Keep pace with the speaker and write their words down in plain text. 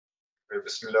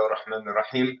بسم الله الرحمن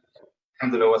الرحيم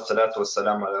الحمد لله والصلاة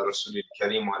والسلام على رسول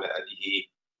الكريم وعلى آله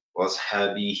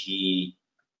وأصحابه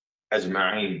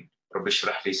أجمعين رب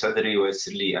اشرح لي صدري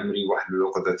ويسر لي أمري واحلل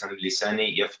عقدة من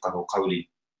لساني يفقه قولي.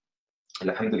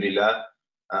 Alhamdulillah,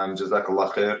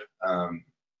 Jazakallah khair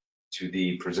to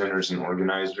the presenters and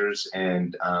organizers,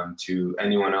 and to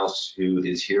anyone else who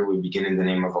is here. We begin in the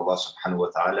name of Allah subhanahu wa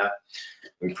ta'ala.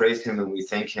 We praise him and we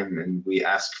thank him, and we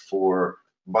ask for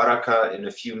barakah in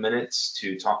a few minutes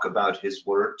to talk about his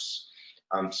words,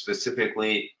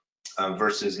 specifically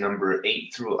verses number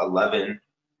 8 through 11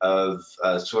 of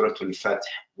Surah Al-Fath,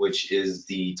 which is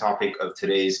the topic of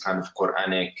today's kind of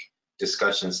Quranic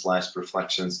discussion /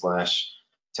 reflection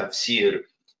 / tafsir.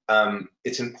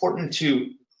 It's important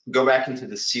to go back into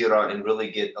the seerah and really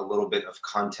get a little bit of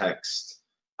context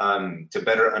to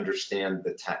better understand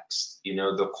the text. You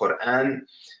know, the Quran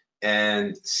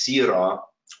and seerah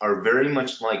are very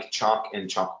much like chalk and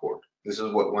chalkboard. This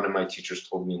is what one of my teachers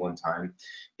told me one time.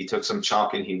 He took some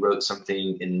chalk and he wrote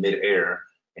something in midair,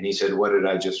 and he said, "What did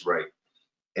I just write?"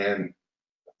 And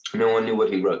no one knew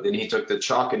what he wrote. Then he took the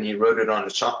chalk and he wrote it on a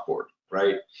chalkboard,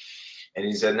 right? And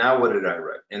he said, "Now what did I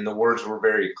write?" And the words were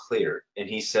very clear. And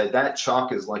he said, that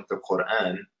chalk is like the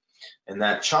Quran, and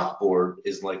that chalkboard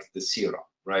is like the seerah,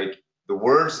 right? The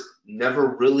words never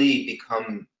really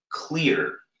become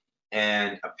clear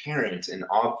and apparent and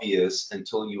obvious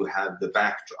until you have the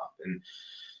backdrop. And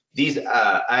these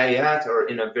ayat are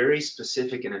in a very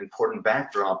specific and important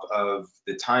backdrop of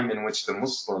the time in which the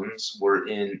Muslims were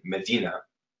in Medina.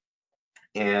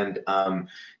 And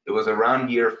it was around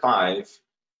year 5,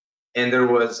 and there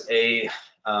was a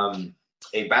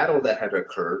battle that had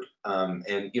occurred.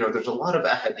 And you know, there's a lot of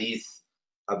ahadith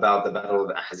about the Battle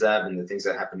of Ahzab and the things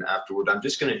that happened afterward. I'm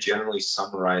just going to generally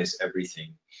summarize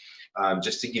everything,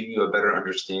 just to give you a better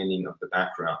understanding of the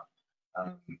background.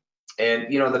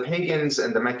 And you know, the pagans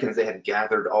and the Meccans, they had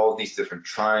gathered all these different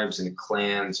tribes and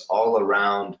clans all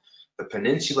around the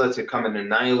peninsula to come and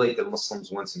annihilate the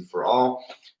Muslims once and for all.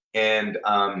 And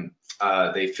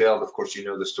they failed. Of course, you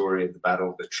know the story of the Battle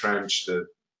of the Trench, the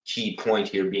key point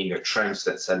here being a trench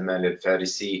that Salman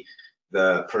al-Farisi,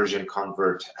 the Persian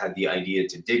convert, had the idea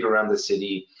to dig around the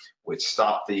city, which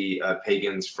stopped the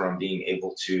pagans from being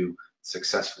able to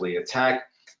successfully attack.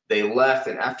 They left,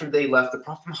 and after they left, the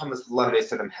Prophet Muhammad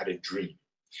ﷺ had a dream.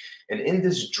 And in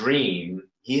this dream,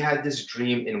 he had this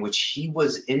dream in which he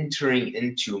was entering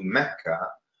into Mecca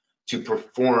to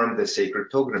perform the sacred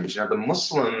pilgrimage. Now, the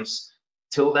Muslims,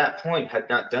 till that point, had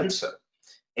not done so.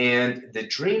 And the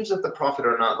dreams of the Prophet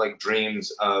are not like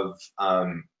dreams of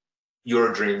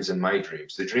your dreams and my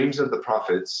dreams. The dreams of the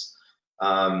Prophets,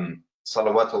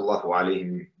 salawatullahu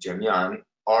alayhim jami'an,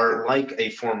 are like a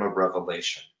form of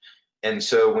revelation. And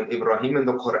so when Ibrahim in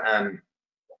the Quran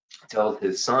tells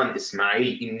his son,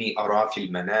 Ismail, inni ara fil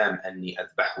manam anni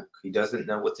adbahuk, he doesn't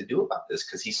know what to do about this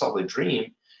because he saw the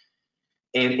dream.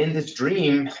 And in this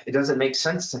dream, it doesn't make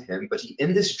sense to him, but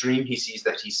in this dream, he sees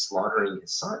that he's slaughtering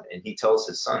his son. And he tells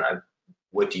his son,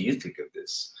 what do you think of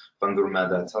this?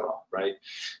 Right?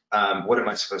 What am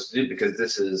I supposed to do? Because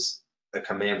this is a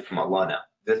command from Allah now.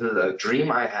 This is a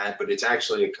dream I had, but it's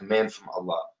actually a command from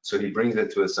Allah. So he brings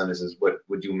it to his son and says, what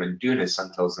would you do? And his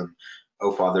son tells him,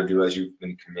 oh, father, do as you've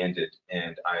been commanded,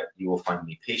 and you will find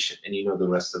me patient. And you know the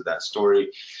rest of that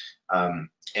story. And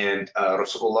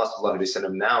Rasulullah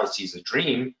ﷺ now sees a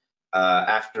dream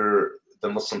after the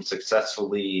Muslims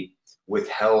successfully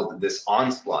withheld this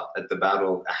onslaught at the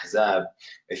Battle of Ahzab,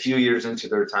 a few years into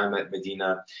their time at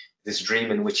Medina, this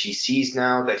dream in which he sees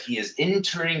now that he is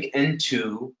entering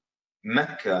into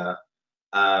Mecca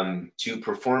to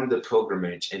perform the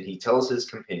pilgrimage, and he tells his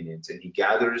companions, and he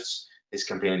gathers his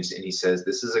companions, and he says,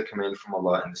 this is a command from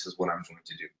Allah, and this is what I'm going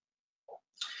to do.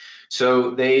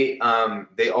 So they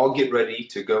all get ready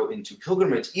to go into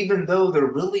pilgrimage, even though they're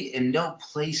really in no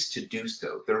place to do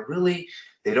so.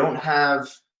 They don't have,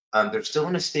 they're still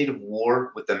in a state of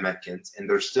war with the Meccans, and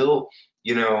they're still,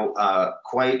 you know,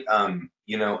 quite,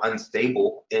 you know,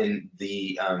 unstable in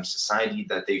the society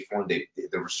that they formed.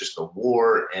 There was just a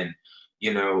war, and,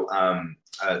 you know,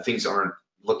 things aren't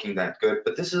looking that good.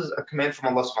 But this is a command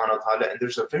from Allah subhanahu wa ta'ala, and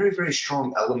there's a very, very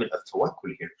strong element of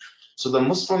tawakkul here. So the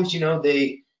Muslims, you know,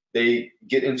 they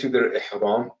get into their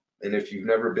ihram, and if you've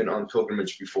never been on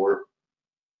pilgrimage before,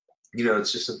 you know,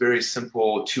 it's just a very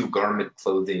simple 2-garment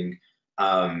clothing,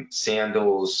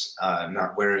 sandals,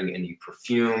 not wearing any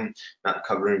perfume, not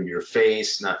covering your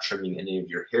face, not trimming any of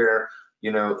your hair,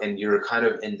 you know, and you're kind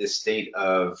of in this state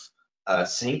of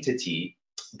sanctity,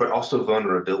 but also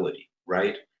vulnerability,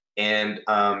 right? And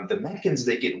the Meccans,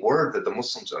 they get word that the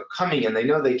Muslims are coming, and they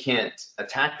know they can't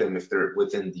attack them if they're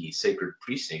within the sacred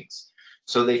precincts.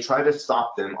 So they try to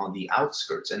stop them on the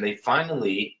outskirts, and they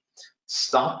finally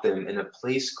stop them in a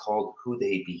place called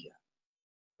Hudaybiyah,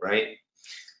 right?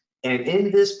 And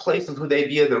in this place of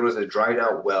Hudaybiyah, there was a dried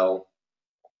out well.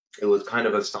 It was kind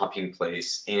of a stopping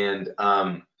place, and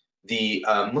the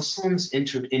Muslims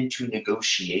entered into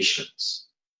negotiations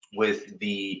with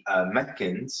the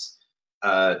Meccans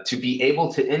to be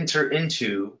able to enter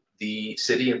into the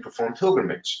city and perform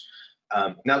pilgrimage.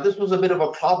 Now, this was a bit of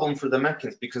a problem for the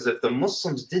Meccans, because if the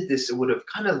Muslims did this, it would have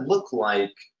kind of looked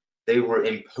like they were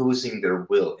imposing their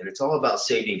will. And it's all about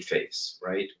saving face,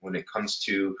 right? When it comes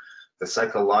to the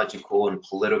psychological and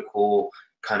political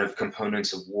kind of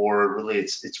components of war, really,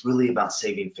 it's really about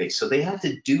saving face. So they had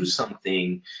to do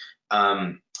something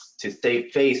to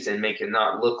save face and make it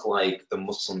not look like the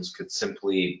Muslims could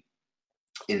simply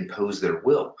impose their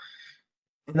will.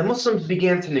 And the Muslims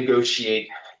began to negotiate,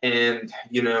 and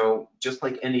just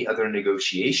like any other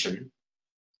negotiation,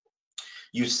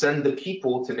 you send the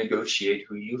people to negotiate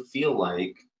who you feel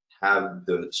like have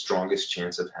the strongest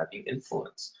chance of having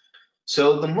influence.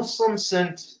 So the Muslims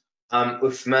sent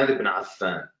Uthman ibn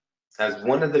Affan as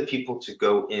one of the people to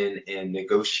go in and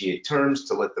negotiate terms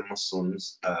to let the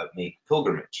Muslims make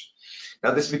pilgrimage.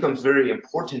 Now this becomes very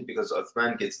important because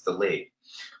Uthman gets delayed.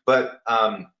 But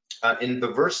in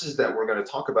the verses that we're going to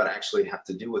talk about actually have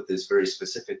to do with this very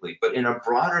specifically. But in a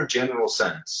broader general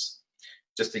sense,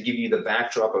 just to give you the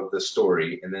backdrop of the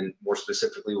story, and then more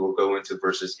specifically, we'll go into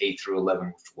verses 8 through 11,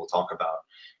 which we'll talk about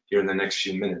here in the next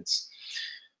few minutes.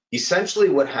 Essentially,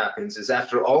 what happens is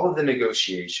after all of the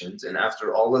negotiations and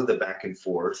after all of the back and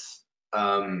forth,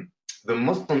 the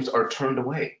Muslims are turned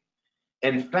away.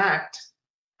 In fact,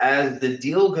 as the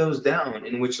deal goes down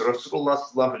in which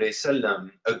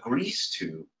Rasulullah agrees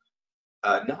to,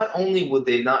 not only would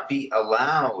they not be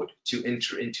allowed to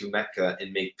enter into Mecca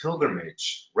and make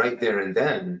pilgrimage right there and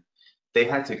then, they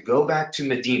had to go back to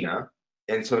Medina.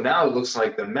 And so now it looks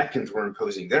like the Meccans were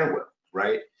imposing their will,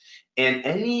 right? And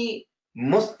any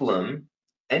Muslim,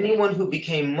 anyone who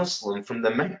became Muslim from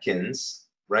the Meccans,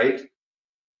 right,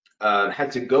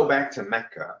 had to go back to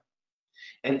Mecca.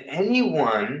 And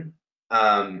anyone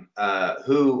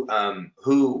who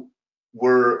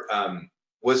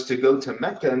was to go to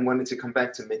Mecca and wanted to come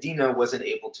back to Medina wasn't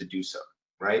able to do so,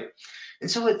 right?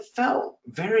 And so it felt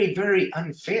very, very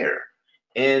unfair.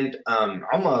 And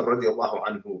Umar radiallahu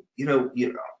anhu,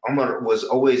 Umar was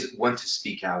always one to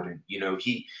speak out. And,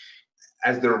 he,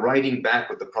 as they're riding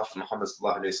back with the Prophet Muhammad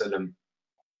sallallahu alaihi wasallam,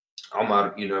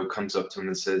 Umar, comes up to him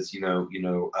and says, didn't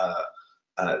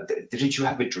you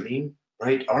have a dream,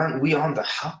 right? Aren't we on the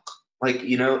haqq?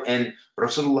 And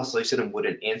Rasulullah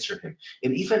wouldn't answer him.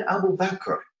 And even Abu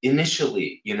Bakr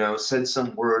initially, said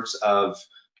some words of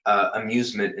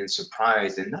amusement and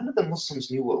surprise, and none of the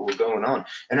Muslims knew what was going on.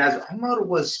 And as Umar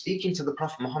was speaking to the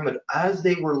Prophet Muhammad, as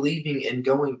they were leaving and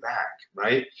going back,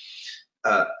 right,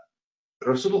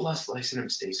 Rasulullah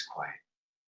stays quiet.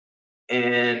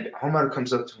 And Umar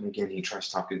comes up to him again, he tries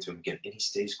talking to him again, and he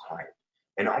stays quiet.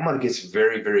 And Umar gets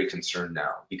very, very concerned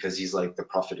now, because he's like, the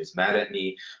Prophet is mad at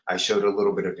me. I showed a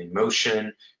little bit of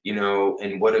emotion,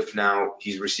 and what if now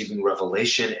he's receiving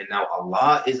revelation and now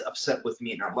Allah is upset with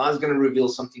me and Allah is going to reveal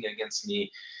something against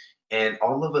me. And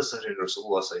all of a sudden,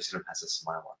 Rasulullah has a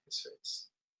smile on his face.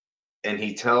 And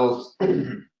he tells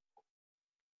Umar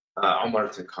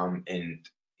to come, and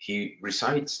he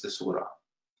recites the surah.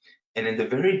 And in the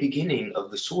very beginning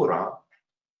of the surah,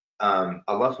 Allah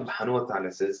subhanahu wa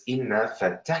ta'ala says, Inna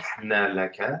fatahna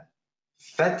laka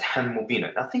fathan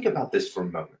mubina. Now think about this for a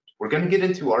moment. We're going to get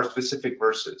into our specific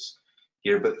verses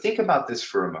here, but think about this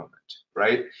for a moment,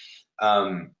 right?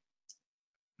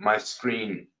 My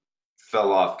screen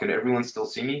fell off. Can everyone still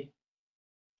see me?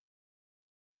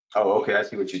 Oh, okay, I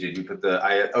see what you did. You put the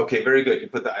ayat. Okay, very good. You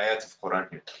put the ayat of Quran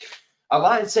here.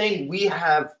 Allah is saying, we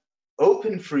have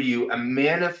opened for you a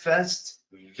manifest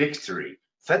victory.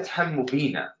 Fathan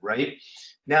mubina, right?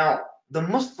 Now, the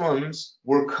Muslims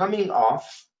were coming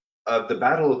off of the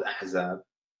Battle of Ahzab,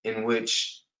 in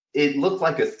which it looked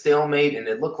like a stalemate and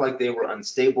it looked like they were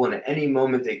unstable, and at any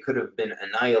moment they could have been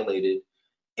annihilated.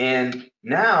 And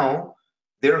now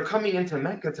they're coming into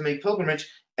Mecca to make pilgrimage,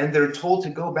 and they're told to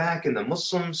go back, and the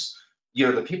Muslims,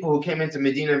 the people who came into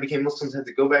Medina and became Muslims had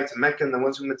to go back to Mecca, and the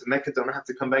ones who went to Mecca don't have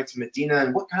to come back to Medina.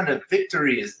 And what kind of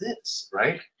victory is this,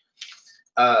 right?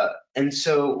 And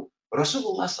so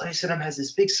Rasulullah has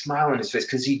this big smile on his face,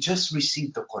 because he just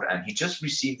received the Quran. He just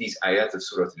received these ayat of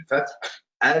Surah Al-Fath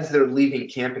as they're leaving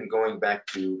camp and going back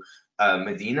to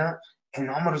Medina. And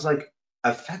Umar was like,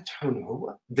 Afathun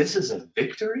huwa? This is a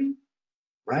victory,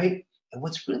 right? And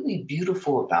what's really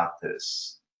beautiful about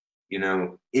this,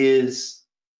 is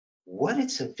what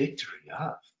it's a victory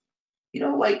of.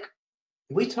 Like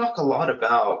we talk a lot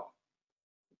about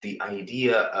the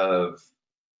idea of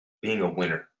being a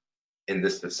winner in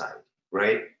this society,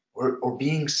 right? Or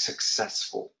being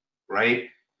successful, right?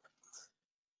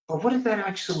 But what does that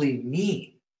actually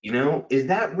mean? Is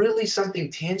that really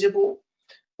something tangible?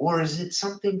 Or is it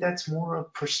something that's more a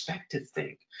perspective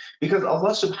thing? Because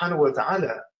Allah subhanahu wa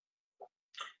ta'ala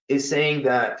is saying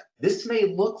that this may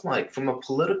look like, from a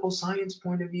political science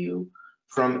point of view,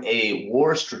 from a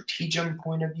war stratagem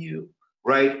point of view,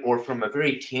 right? Or from a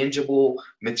very tangible,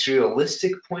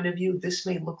 materialistic point of view, this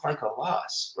may look like a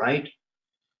loss, right?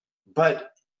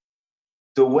 But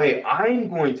the way I'm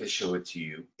going to show it to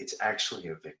you, it's actually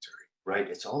a victory, right?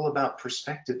 It's all about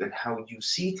perspective and how you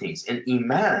see things. And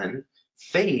Iman,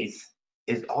 faith,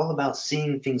 is all about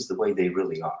seeing things the way they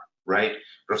really are, right?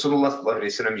 Rasulullah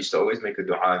used to always make a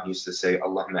dua. He used to say,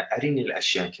 Allahumma arini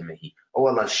al-ashya kama hi. Oh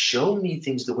Allah, show me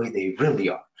things the way they really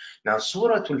are. Now,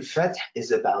 Surah Al-Fath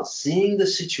is about seeing the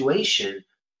situation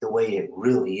the way it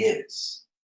really is,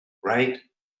 right?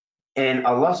 And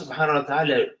Allah subhanahu wa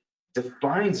ta'ala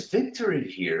defines victory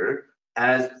here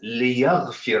as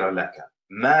لِيَغْفِرَ لَكَ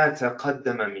مَا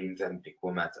تَقَدَّمَ مِنْ ذَنْبِكَ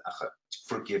وَمَا تَأَخَّرَ.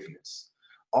 Forgiveness.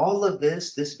 All of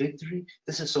this victory,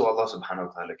 this is so Allah subhanahu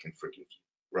wa ta'ala can forgive you,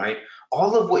 right?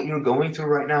 All of what you're going through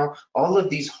right now, all of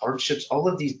these hardships, all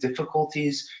of these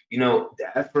difficulties,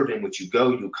 the effort in which you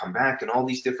go, you come back, and all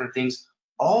these different things,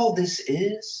 all this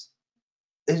is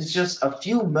just a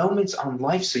few moments on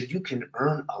life so you can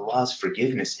earn Allah's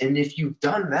forgiveness. And if you've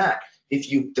done that, if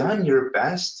you've done your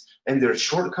best and there's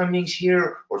shortcomings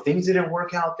here, or things didn't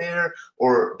work out there,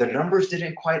 or the numbers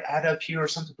didn't quite add up here or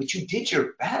something, but you did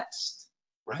your best,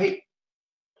 right?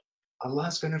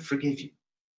 Allah's going to forgive you.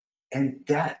 And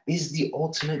that is the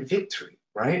ultimate victory,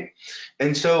 right?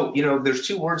 And so, there's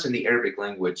two words in the Arabic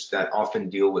language that often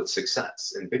deal with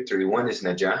success and victory. One is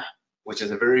najah, which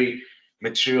is a very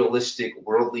materialistic,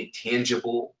 worldly,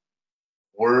 tangible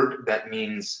word that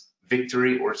means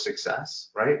victory or success,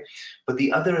 right? But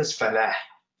the other is falah.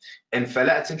 And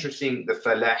falah, it's interesting, the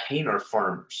falahin are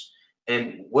farmers.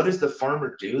 And what does the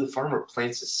farmer do? The farmer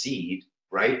plants a seed,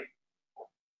 right?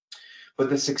 But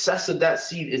the success of that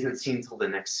seed isn't seen until the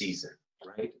next season,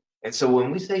 right? And so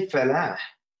when we say falah,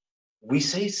 we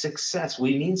say success,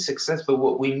 we mean success, but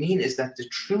what we mean is that the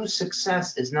true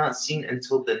success is not seen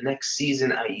until the next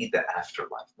season, i.e. the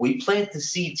afterlife. We plant the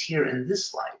seeds here in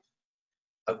this life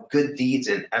of good deeds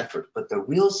and effort, but the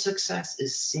real success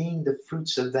is seeing the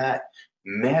fruits of that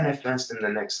manifest in the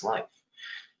next life.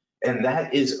 And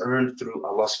that is earned through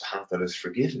Allah subhanahu wa ta'ala's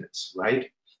forgiveness,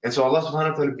 right? And so Allah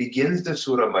subhanahu wa ta'ala begins the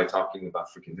surah by talking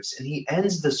about forgiveness, and he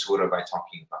ends the surah by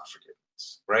talking about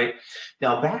forgiveness, right?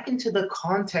 Now, back into the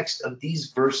context of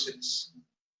these verses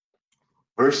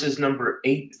number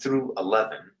 8 through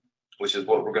 11, which is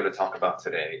what we're going to talk about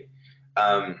today.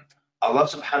 Allah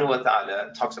subhanahu wa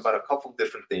ta'ala talks about a couple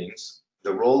different things: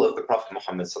 the role of the Prophet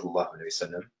Muhammad sallallahu alaihi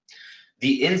wasallam,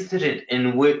 the incident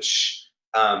in which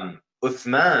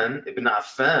Uthman ibn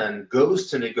Affan goes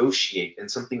to negotiate and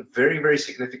something very, very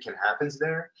significant happens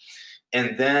there,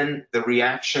 and then the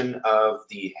reaction of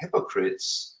the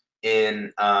hypocrites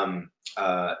in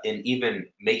even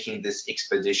making this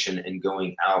expedition and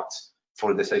going out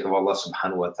for the sake of Allah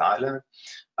subhanahu wa ta'ala,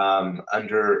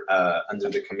 under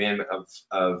the commandment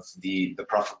of the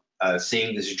Prophet,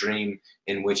 seeing this dream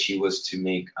in which he was to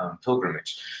make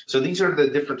pilgrimage. So these are the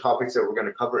different topics that we're going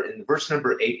to cover. In verse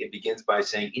number 8, it begins by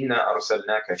saying, Inna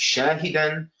arsalnaka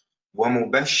shahidan wa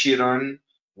mubashiran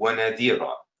wa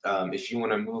nadira. If you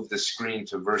want to move the screen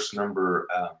to verse number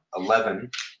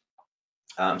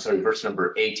verse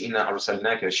number 8, Inna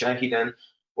arsalnaka shahidan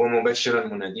wa mubashiran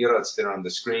wa nadira. It's there on the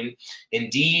screen.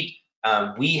 Indeed,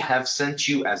 we have sent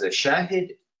you as a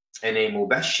shahid and a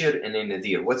mubashir and a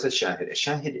nadir. What's a shahid? A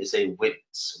shahid is a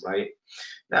witness, right?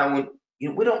 Now,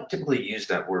 we don't typically use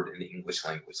that word in the English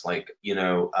language, like,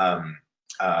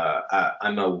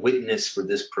 I'm a witness for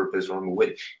this purpose, or I'm a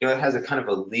witness. It has a kind of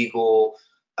a legal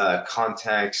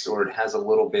context, or it has a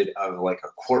little bit of like a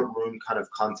courtroom kind of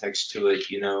context to it,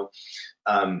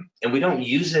 and we don't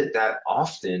use it that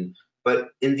often, but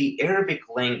in the Arabic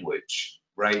language,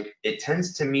 right, it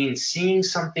tends to mean seeing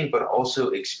something but also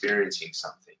experiencing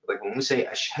something. Like when we say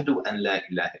ashhadu an la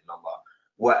ilaha illallah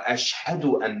wa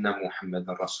ashhadu anna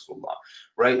Muhammadan Rasulullah,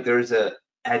 right? There's a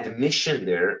admission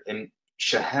there, and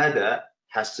shahada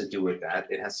has to do with that.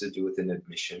 It has to do with an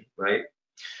admission, right?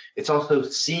 It's also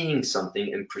seeing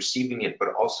something and perceiving it,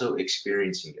 but also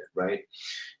experiencing it, right?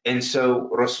 And so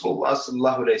Rasulullah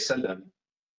sallallahu alaihi wasallam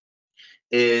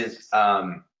is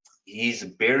he's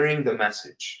bearing the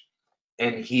message,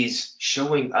 and he's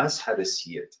showing us how to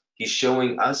see it. He's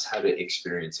showing us how to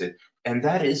experience it And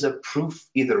that is a proof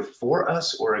either for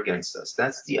us or against us.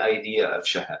 That's the idea of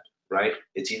Shahad, right?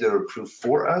 It's either a proof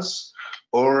for us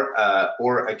or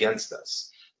against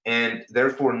us. And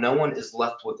therefore, no one is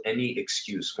left with any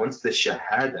excuse. Once the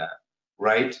Shahada,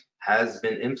 right, has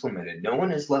been implemented, no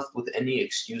one is left with any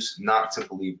excuse not to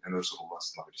believe in Rasulullah.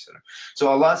 So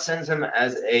Allah sends him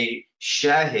as a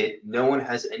Shahid. No one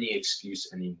has any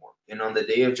excuse anymore. And on the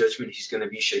day of judgment, he's going to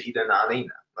be Shahidan alayna,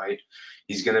 right?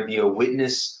 He's going to be a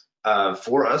witness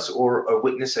for us or a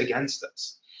witness against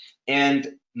us.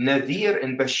 And Nadir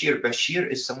and Bashir, Bashir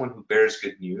is someone who bears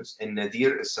good news, and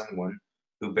Nadir is someone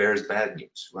who bears bad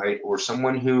news, right? Or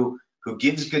someone who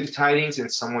gives good tidings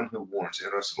and someone who warns.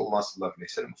 And Rasulullah sallallahu alaihi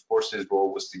wasallam, of course, his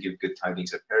role was to give good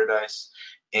tidings of paradise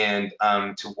and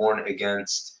to warn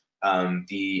against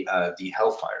the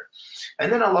hellfire.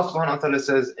 And then Allah subhanahu wa ta'ala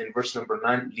says in verse number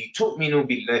 9, لِتُؤْمِنُوا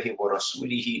بِاللَّهِ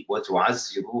وَرَسُولِهِ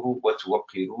وَتُعَزِّرُوهُ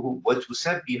وَتُوَقِّرُوهُ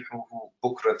وَتُسَبِّحُوهُ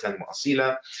بُكْرَةً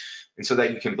وَأَصِيلًا. And so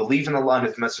that you can believe in Allah and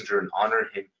His Messenger and honor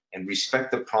Him and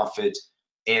respect the Prophet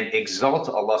and exalt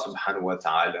Allah subhanahu wa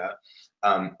ta'ala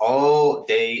all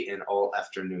day and all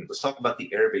afternoon. Let's talk about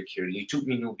the Arabic here.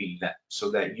 لِتُؤْمِنُوا بِاللَّهِ,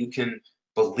 so that you can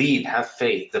believe, have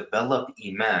faith, develop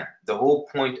iman. The whole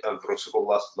point of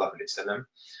Rasulullah sallallahu alaihi wasallam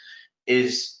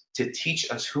is to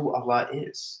teach us who Allah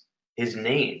is, His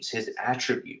names, His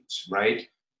attributes, right?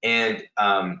 And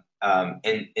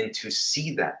to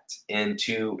see that and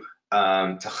to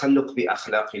تخلق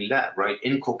بأخلاق الله, right?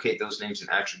 Inculcate those names and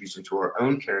attributes into our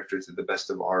own character to the best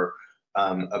of our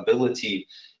ability,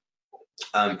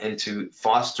 and to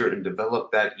foster and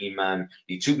develop that iman,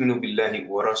 لِتُؤْمِنُوا بِاللَّهِ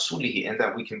وَرَسُولِهِ, and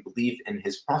that we can believe in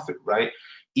His Prophet, right?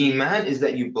 Iman is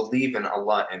that you believe in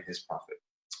Allah and His Prophet.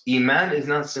 Iman is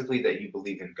not simply that you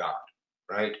believe in God,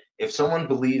 right? If someone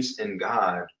believes in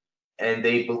God and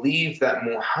they believe that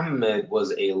Muhammad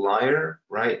was a liar,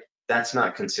 right? That's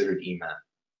not considered iman.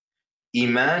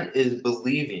 Iman is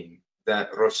believing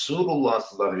that Rasulullah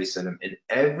sallallahu alaihi wasallam in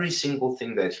every single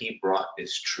thing that he brought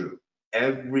is true.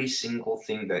 Every single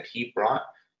thing that he brought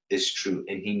is true,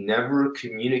 and he never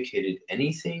communicated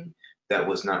anything that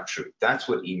was not true. That's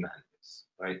what iman is,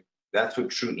 right? That's what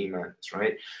true iman is,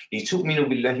 right? لِتُؤْمِنُوا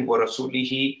بِاللَّهِ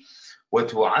وَرَسُولِهِ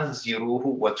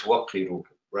وَتُعَزِّرُوهُ وَتُوَقِّرُوهُ,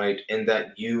 right? And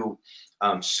that you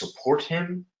support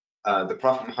him, the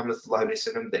Prophet Muhammad sallallahu alaihi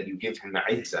wasallam, that you give him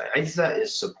izzah. Izzah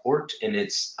is support, and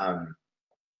it's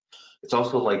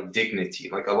also like dignity.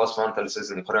 Like Allah subhanahu wa ta'ala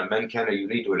says in the Quran, مَنْ كَانَ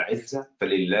يُرِيدُ الْعِزَّةَ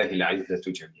فَلِلَّهِ الْعِزَّةُ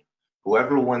جَمِيعًا.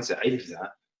 Whoever wants izzah,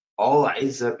 all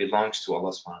izzah belongs to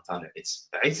Allah subhanahu wa ta'ala. It's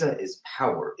izzah is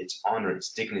power, it's honor,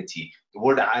 it's dignity. The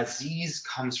word aziz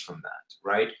comes from that,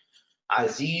 right?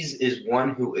 Aziz is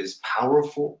one who is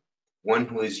powerful, one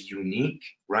who is unique,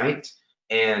 right?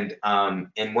 And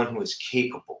one who is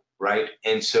capable, right?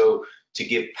 And so to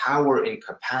give power and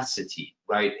capacity,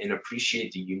 right, and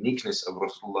appreciate the uniqueness of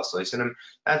Rasulullah sallallahu alaihi wasallam,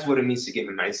 that's what it means to give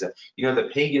him izzah. You know, the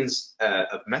pagans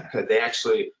of Mecca, they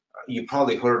actually, you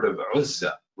probably heard of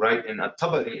Uzza, right? And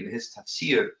At-Tabari in his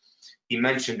tafsir, he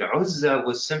mentioned Uzza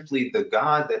was simply the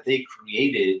god that they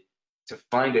created to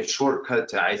find a shortcut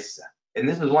to izzah. And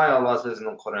this is why Allah says in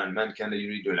the Quran, "Man kana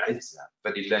yuridu al-izzah,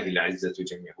 falillahi al-izzatu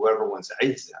jami'an." Whoever wants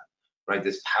izzah, right,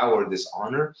 this power, this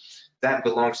honor, that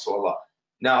belongs to Allah.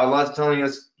 Now Allah is telling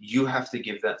us you have to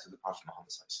give that to the Prophet Muhammad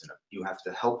sallallahu alaihi wasallam. You have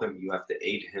to help him, you have to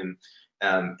aid him,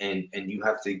 and you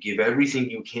have to give everything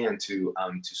you can to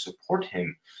support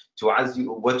him. To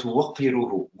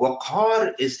وَتُوَقِّرُهُ.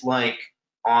 Waqar is like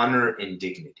honor and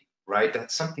dignity, right?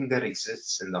 That's something that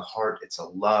exists in the heart. It's a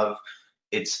love.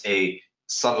 It's a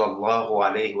sallallahu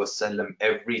alaihi wasallam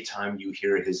every time you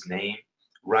hear his name,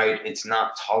 right? It's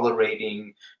not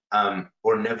tolerating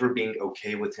or never being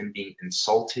okay with him being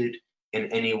insulted in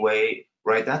any way,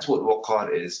 right? That's what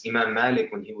waqar is. Imam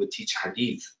Malik, when he would teach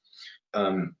hadith,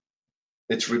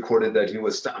 it's recorded that he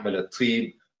was sta'mal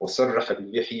at-tib wa sarraha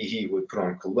bi-lihyihi. He would put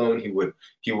on cologne,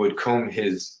 he would comb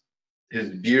his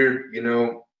beard, you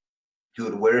know, he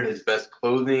would wear his best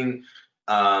clothing.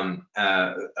 ثم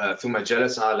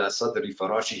جلس على صدر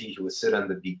فراشِه. He would sit at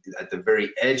the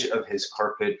very edge of his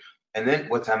carpet. And then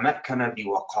وَتَمَكَّنَ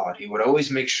بِوَقَارٍ. He would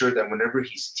always make sure that whenever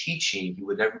he's teaching, he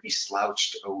would never be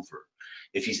slouched over.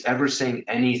 If he's ever saying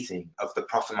anything of the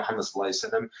Prophet Muhammad sallallahu alaihi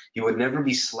wasallam, he would never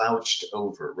be slouched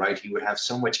over, right? He would have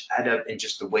so much adab in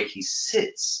just the way he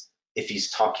sits if he's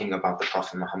talking about the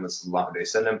Prophet Muhammad sallallahu alaihi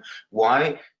wasallam.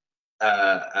 Why?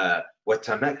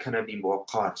 وَتَمَكَّنَ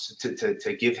بِوَقَارٍ,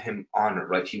 to give him honor,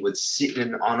 right? He would sit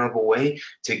in an honorable way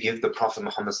to give the Prophet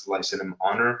Muhammad sallallahu alaihi wasallam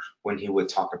honor when he would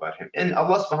talk about him. And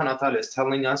Allah subhanahu wa ta'ala is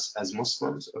telling us as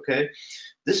Muslims, okay,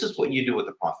 this is what you do with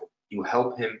the Prophet. You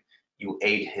help him, you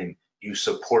aid him, you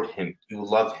support him, you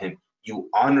love him, you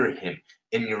honor him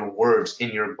in your words, in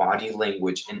your body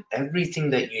language, in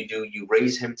everything that you do, you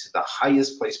raise him to the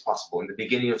highest place possible. In the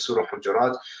beginning of Surah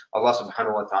Hujurat, Allah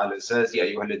subhanahu wa ta'ala says, Ya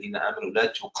ayyuhalladhina amanu la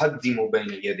tuqaddimu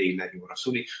bayna yaday Allahi wa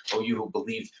rasuli. O you who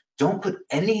believe, don't put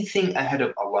anything ahead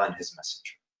of Allah and his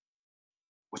messenger,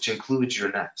 which includes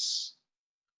your nafs,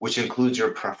 which includes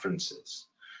your preferences,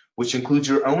 which includes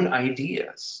your own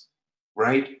ideas,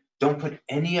 right? Don't put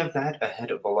any of that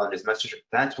ahead of Allah and his messenger.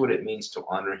 That's what it means to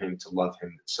honor him, to love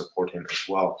him, support him as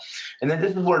well. And then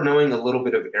this is where knowing a little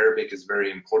bit of Arabic is very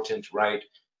important, right?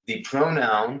 The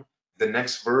pronoun, the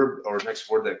next verb or next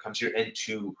word that comes here, and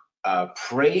to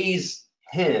praise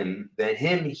him, the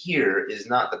him here is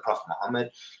not the Prophet Muhammad.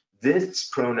 This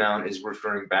pronoun is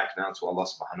referring back now to Allah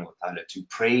subhanahu wa ta'ala, to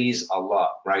praise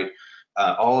Allah, right?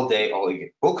 All day, all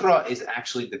evening. Bukra is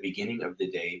actually the beginning of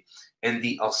the day, and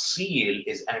the asil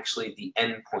is actually the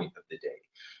end point of the day.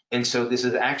 And so this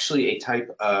is actually a type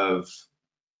of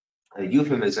a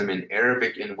euphemism in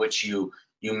Arabic in which you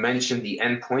mention the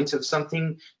end points of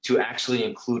something to actually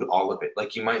include all of it.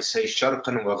 Like you might say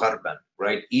sharqan wa gharban,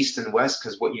 right? East and west,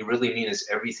 because what you really mean is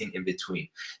everything in between.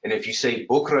 And if you say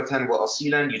bukratan wa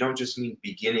asilan, you don't just mean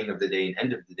beginning of the day and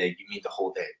end of the day, you mean the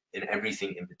whole day and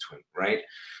everything in between, right?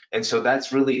 And so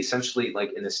that's really essentially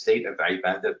like in a state of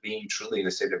ibadah, being truly in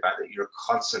a state of ibadah, you're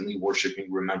constantly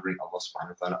worshiping, remembering Allah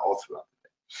subhanahu wa ta'ala all throughout the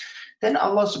day. Then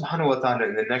Allah subhanahu wa ta'ala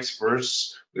in the next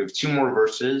verse, we have two more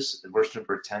verses. Verse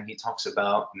number 10, he talks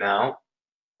about now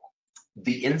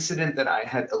the incident that I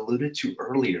had alluded to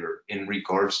earlier in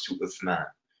regards to Uthman,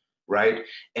 right?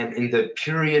 And in the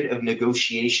period of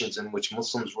negotiations in which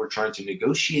Muslims were trying to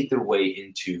negotiate their way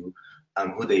into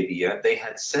Hudaybiyah, they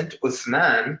had sent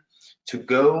Uthman to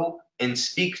go and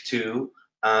speak to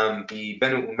the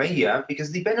Banu Umayyah,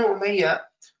 because the Banu Umayyah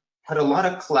had a lot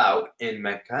of clout in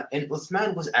Mecca, and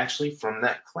Uthman was actually from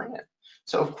that clan.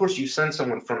 So of course you send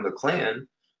someone from the clan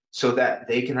so that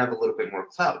they can have a little bit more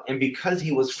clout. And because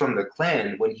he was from the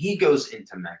clan, when he goes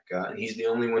into Mecca, and he's the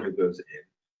only one who goes in,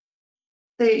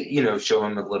 they, show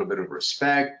him a little bit of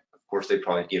respect. Of course, they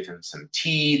probably give him some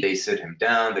tea, they sit him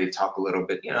down, they talk a little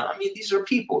bit, these are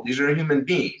people, these are human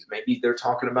beings. Maybe they're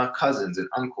talking about cousins and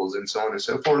uncles and so on and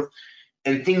so forth,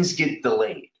 and things get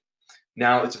delayed.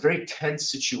 Now, it's a very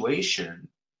tense situation,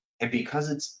 and because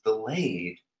it's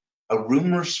delayed, a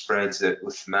rumor spreads that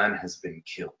Uthman has been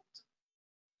killed.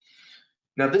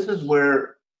 Now, this is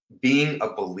where being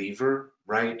a believer,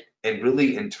 right, and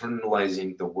really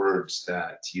internalizing the words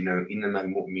that, إِنَّمَا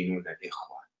الْمُؤْمِنُونَ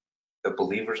إِخْوَةٌ, the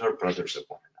believers are brothers of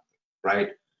one another,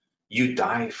 right? You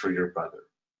die for your brother.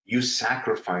 You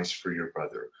sacrifice for your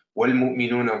brother.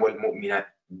 وَالْمُؤْمِنُونَ وَالْمُؤْمِنَاتِ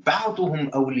بَعْضُهُمْ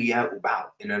أَوْلِيَاءُ بَعْضٍ.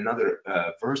 In another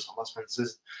verse, Allah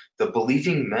says, the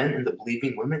believing men and the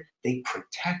believing women, they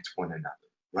protect one another,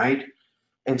 right?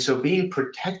 And so being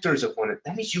protectors of one another,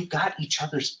 that means you got each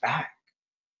other's back,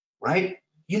 right?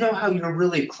 You know how you're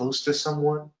really close to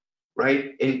someone,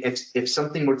 right? And if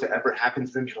something were to ever happen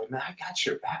to them, you're like, man, I got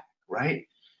your back, right?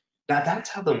 Now that's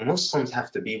how the Muslims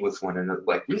have to be with one another.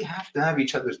 Like we have to have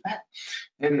each other's back.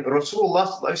 And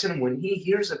Rasulullah, when he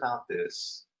hears about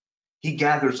this, he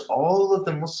gathers all of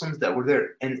the Muslims that were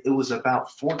there, and it was about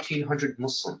 1,400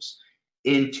 Muslims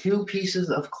in two pieces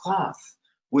of cloth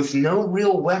with no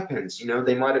real weapons.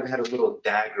 They might have had a little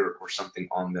dagger or something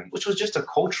on them, which was just a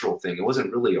cultural thing. It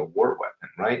wasn't really a war weapon,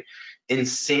 right? In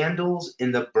sandals,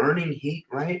 in the burning heat,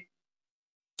 right?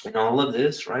 And all of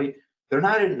this, right? They're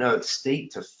not in a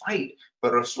state to fight,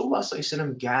 but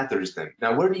Rasulullah gathers them.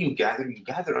 Now, where do you gather? You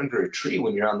gather under a tree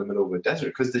when you're out in the middle of a desert,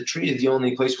 because the tree is the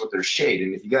only place where there's shade.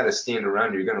 And if you got to stand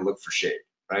around, you're going to look for shade,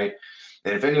 right?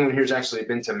 And if anyone here's actually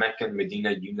been to Mecca and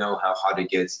Medina, you know how hot it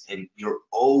gets, and you're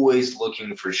always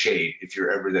looking for shade if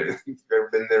you're ever there. If you've ever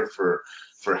been there for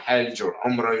Hajj or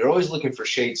Umrah, you're always looking for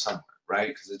shade somewhere, right?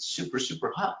 Because it's super,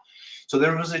 super hot. So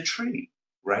there was a tree,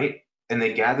 right? And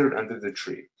they gathered under the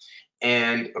tree.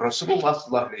 And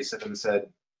Rasulullah said,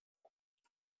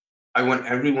 I want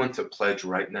everyone to pledge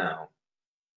right now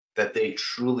that they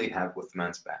truly have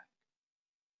Uthman's back,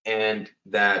 and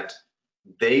that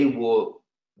they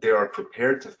are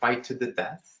prepared to fight to the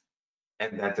death,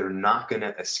 and that they're not going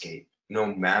to escape. No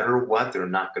matter what, they're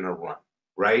not going to run,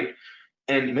 right?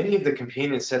 And many of the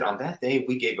companions said, on that day,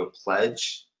 we gave a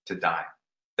pledge to die.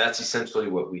 That's essentially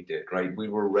what we did, right? We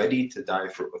were ready to die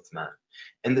for Uthman.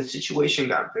 And the situation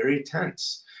got very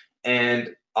tense.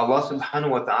 And Allah subhanahu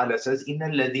wa ta'ala says, إِنَّ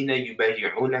الَّذِينَ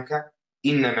يُبَيِّعُونَكَ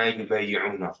إِنَّمَا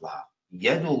يُبَيِّعُونَ اللَّهَ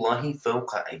يَدُ اللَّهِ فَوْقَ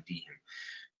أَيْدِيهِمْ.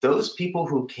 Those people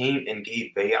who came and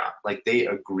gave bay'ah, like they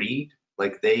agreed,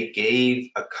 like they gave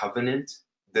a covenant,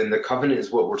 then the covenant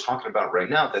is what we're talking about right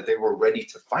now, that they were ready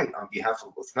to fight on behalf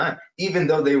of Uthman, even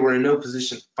though they were in no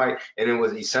position to fight, and it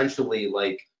was essentially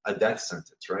like a death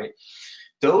sentence, right?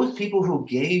 Those people who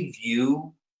gave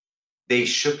you, they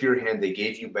shook your hand, they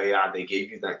gave you bay'ah, they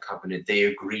gave you that covenant, they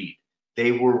agreed.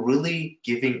 They were really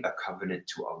giving a covenant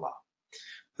to Allah.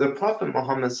 The Prophet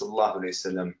Muhammad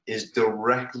ﷺ is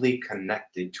directly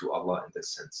connected to Allah in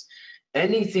this sense.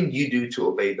 Anything you do to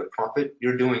obey the Prophet,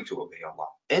 you're doing to obey Allah.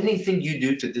 Anything you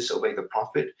do to disobey the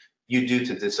Prophet, you do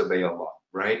to disobey Allah,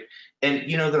 right? And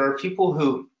there are people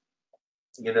who,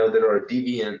 there are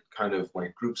deviant kind of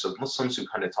like groups of Muslims who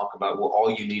kind of talk about, well,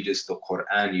 all you need is the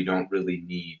Quran, you don't really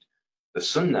need the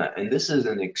Sunnah. And this is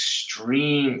an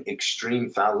extreme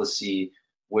fallacy,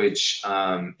 which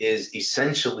is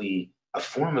essentially a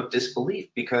form of disbelief,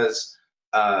 because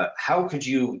how could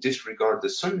you disregard the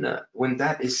Sunnah when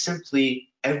that is simply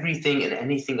everything and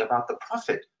anything about the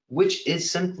Prophet, which is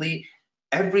simply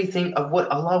everything of what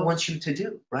Allah wants you to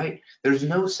do, right? There's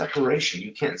no separation.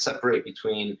 You can't separate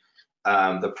between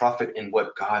the Prophet and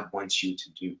what God wants you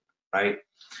to do, right?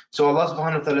 So Allah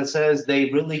subhanahu wa ta'ala says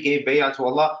they really gave bay'ah to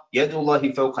Allah.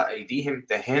 Yadullahi fawqa aydihim.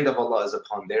 The hand of Allah is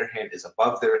upon their hand, is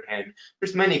above their hand.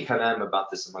 There's many kalam about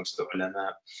this amongst the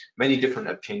ulama, many different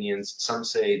opinions. Some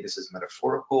say this is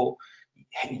metaphorical.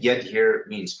 Yad here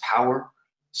means power.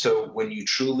 So when you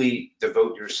truly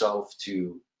devote yourself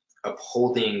to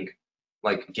upholding,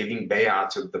 like giving bay'ah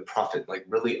to the Prophet, like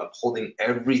really upholding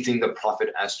everything the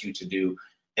Prophet asked you to do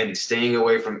and staying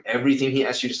away from everything he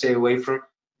asked you to stay away from,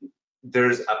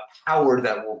 there's a power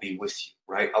that will be with you,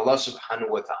 right? Allah subhanahu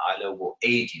wa ta'ala will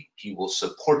aid you. He will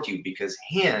support you, because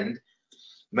hand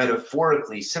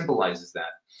metaphorically symbolizes that.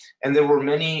 And there were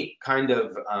many kind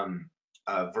of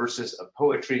verses of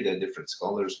poetry that different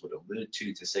scholars would allude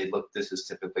to say, look, this is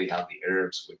typically how the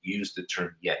Arabs would use the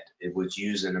term yet. It was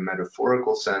used in a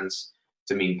metaphorical sense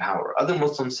to mean power. Other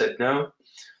Muslims said, no,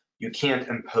 you can't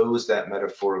impose that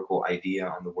metaphorical idea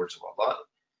on the words of Allah.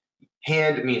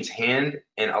 Hand means hand,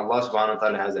 and Allah subhanahu wa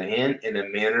ta'ala has a hand in a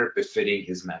manner befitting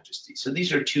His majesty. So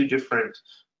these are two different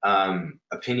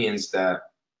opinions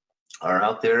that are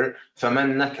out there.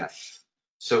 فَمَنْ نَكَثْ.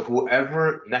 So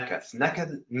whoever nakath.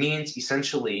 Nakath means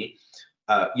essentially,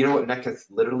 you know what nakath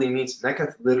literally means?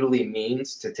 Nakath literally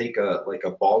means to take a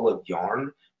ball of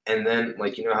yarn, and then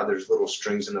how there's little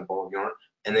strings in a ball of yarn,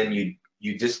 and then you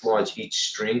dislodge each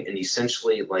string, and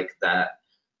essentially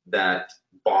that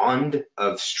bond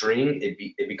of string, it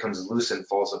becomes loose and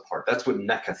falls apart. That's what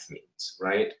nakath means,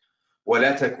 right?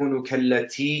 وَلَا تَكُونُوا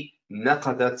كَالَّتِي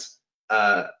نَقَضَتْ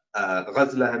غَزْلَهَا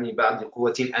مِنْ بَعْدِ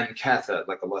قُوَّةٍ أَنْكَاثًا,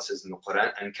 like Allah says in the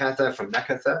Quran. Ankatha from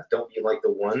nakatha. Don't be like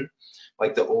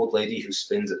the old lady who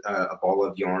spins a ball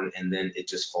of yarn and then it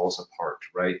just falls apart,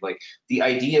 right? Like the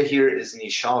idea here is an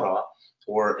ishara,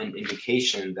 or an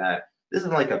indication that this is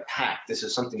like a pact. This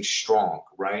is something strong,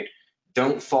 right?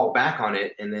 Don't fall back on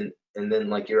it, and then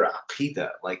like your aqidah,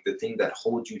 like the thing that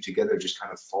holds you together, just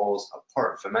kind of falls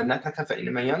apart. So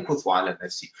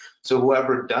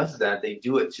whoever does that, they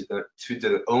do it to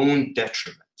their own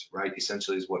detriment, right?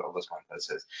 Essentially is what Allah subhanahu wa ta'ala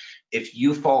says. If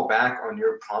you fall back on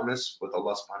your promise with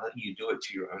Allah subhanahu wa ta'ala, you do it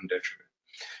to your own detriment.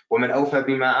 وَمَنْ أَوْفَى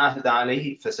بِمَا عَاهَدَ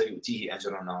عَلَيْهِ فَسَيُؤْتِيهِ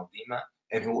أَجْرًا عَظِيمًا.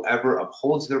 And whoever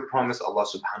upholds their promise, Allah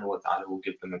subhanahu wa ta'ala will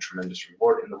give them a tremendous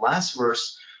reward. In the last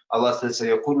verse, Allah says,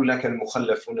 سَيَقُولُ لَكَ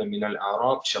الْمُخَلَّفُونَ مِنَ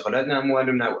الْأَعْرَابِ شَغَلَتْنَا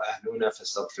أَمْوَالُنَا وَأَهْلُنَا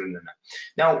فَاسْتَغْفِرْ لَنَا.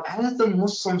 Now, as the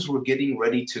Muslims were getting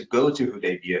ready to go to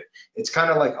Hudaybiyah, it's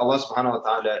kind of like Allah subhanahu wa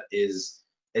ta'ala is,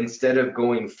 instead of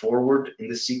going forward in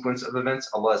the sequence of events,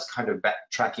 Allah is kind of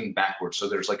tracking backwards. So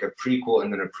there's like a prequel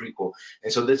and then a prequel.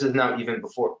 And so this is now even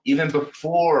before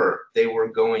they were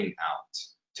going out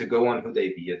to go on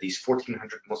Hudaybiyah, these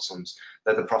 1,400 Muslims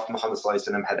that the Prophet Muhammad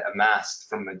had amassed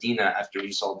from Medina after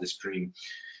he saw this dream.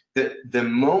 The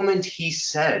moment he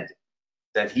said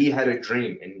that he had a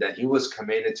dream and that he was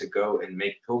commanded to go and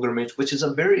make pilgrimage, which is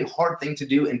a very hard thing to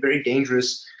do and very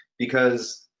dangerous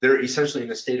because they're essentially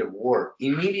in a state of war,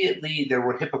 immediately there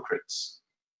were hypocrites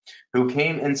who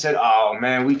came and said, oh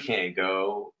man, we can't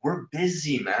go. We're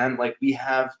busy, man. Like we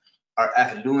have our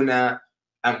ahluna,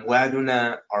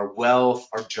 amwaduna, our wealth,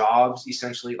 our jobs,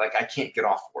 essentially. Like I can't get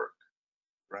off work,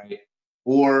 right?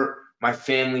 Or my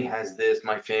family has this,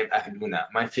 my family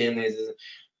has this.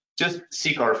 Just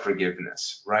seek our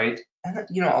forgiveness, right? And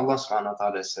Allah subhanahu wa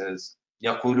ta'ala says,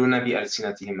 يَقُولُونَ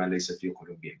بِأَلْسِنَتِهِمْ مَا لَيْسَ فِي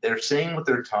قُلُوبِهِمْ. They're saying with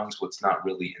their tongues what's not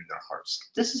really in their hearts.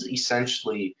 This is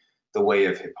essentially the way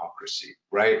of hypocrisy,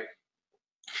 right?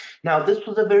 Now, this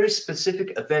was a very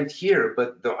specific event here,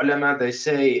 but the ulama, they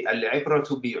say, الْعِبْرَةُ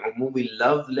بِعُمُومِ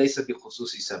اللَّفْظِ لَيْسَ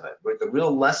بِخُصُوصِ سَبَبٍ, where the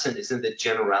real lesson is in the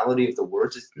generality of the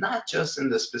words. It's not just in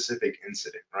the specific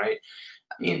incident, right?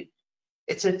 I mean,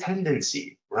 It's a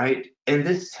tendency, right? And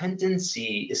this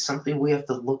tendency is something we have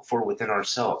to look for within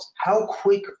ourselves. How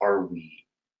quick are we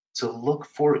to look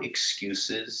for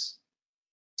excuses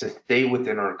to stay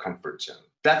within our comfort zone?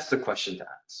 That's the question to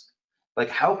ask. Like,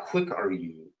 how quick are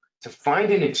you to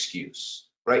find an excuse,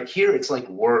 right? Here, it's like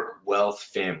work, wealth,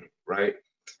 family, right?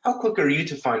 How quick are you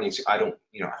to find I don't,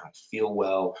 I don't feel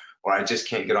well, or I just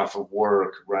can't get off of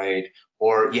work, right?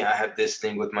 Or yeah, I have this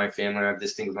thing with my family, I have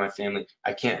this thing with my family.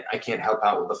 I can't help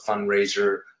out with a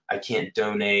fundraiser. I can't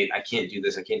donate. I can't do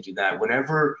this. I can't do that.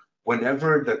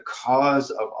 Whenever the cause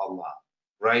of Allah,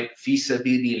 right, fi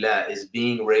sabilillah, is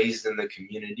being raised in the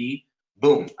community,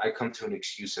 boom, I come to an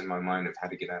excuse in my mind of how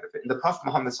to get out of it. And the Prophet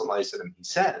Muhammad sallallahu alaihi wasallam, he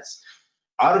says,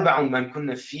 أربع من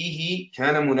كن فيه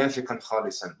كان منافقا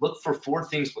خالصا. Look for four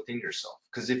things within yourself,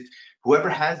 because if whoever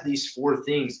has these four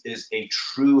things is a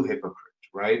true hypocrite,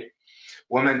 right?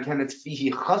 ومن كانت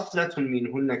فيه خصلة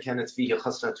منهن كانت فيه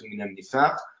خصلة من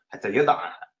النفاق حتى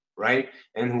يضعها, right?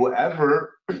 And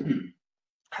whoever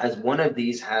has one of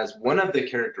these has one of the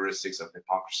characteristics of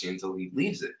hypocrisy until he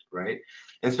leaves it, right?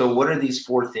 And so what are these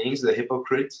four things? The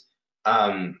hypocrite,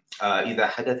 إذا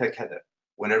حدث كذب.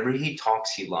 Whenever he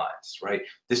talks, he lies, right?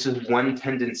 This is one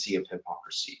tendency of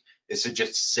hypocrisy, is to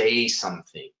just say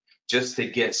something, just to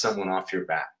get someone off your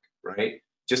back, right?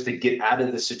 Just to get out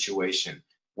of the situation.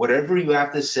 Whatever you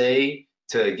have to say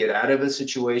to get out of a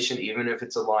situation, even if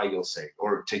it's a lie, you'll say,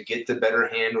 or to get the better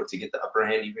hand or to get the upper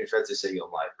hand, even if you have to say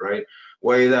you'll lie, right?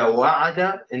 وَإِذَا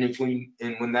وَعَدَ,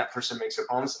 and when that person makes a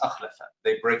promise, أَخْلَفَ,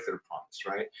 they break their promise,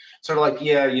 right? Sort of like,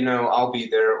 yeah, I'll be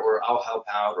there, or I'll help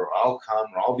out, or I'll come,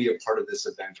 or I'll be a part of this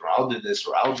event, or I'll do this,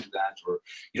 or I'll do that, or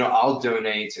I'll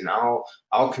donate, and I'll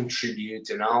contribute,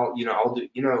 and I'll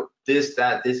do this,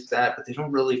 that, but they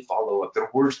don't really follow up. Their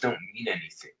words don't mean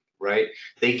anything, right?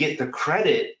 They get the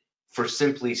credit for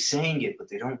simply saying it, but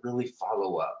they don't really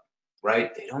follow up,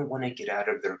 right? They don't want to get out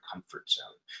of their comfort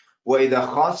zone.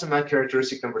 وَإِذَا خَاصَمَ,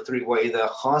 characteristic number 3, وَإِذَا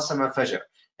خَاصَمَ فَجَرَ.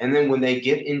 And then when they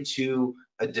get into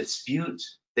a dispute,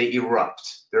 they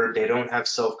erupt. They don't have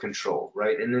self-control,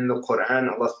 right? And in the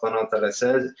Quran, Allah subhanahu wa ta'ala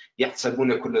says,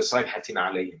 يَحْسَبُونَ كُلَّ صَيْحَةٍ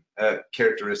عَلَيْهِمْ,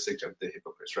 characteristic of the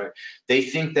hypocrites, right? They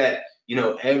think that,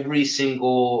 every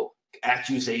single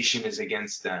accusation is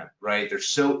against them, right? They're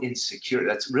so insecure.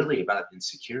 That's really about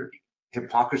insecurity.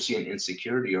 Hypocrisy and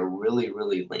insecurity are really,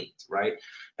 really linked, right?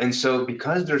 And so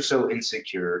because they're so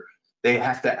insecure, they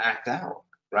have to act out,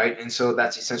 right? And so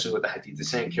that's essentially what the hadith is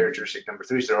saying. Characteristic number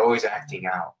 3 is they're always acting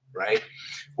out, right?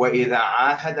 وَإِذَا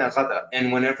عَاهَدَ غَدَرَ.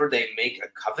 And whenever they make a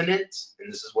covenant, and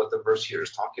this is what the verse here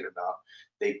is talking about,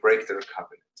 they break their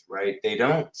covenant, right? They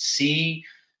don't see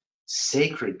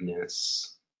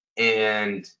sacredness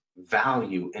and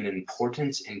value and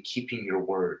importance in keeping your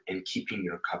word and keeping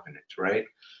your covenant, right?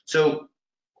 So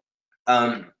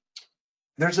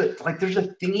there's a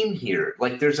theme here,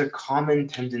 like there's a common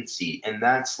tendency, and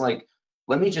that's like,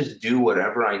 let me just do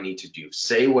whatever I need to do,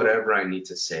 say whatever I need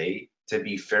to say to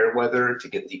be fair weather, to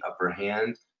get the upper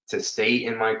hand, to stay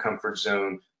in my comfort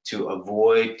zone, to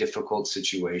avoid difficult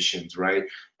situations, right?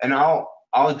 And I'll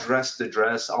dress the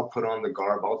dress, I'll put on the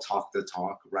garb, I'll talk the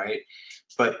talk, right?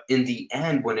 But in the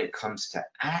end, when it comes to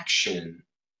action,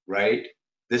 right,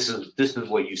 this is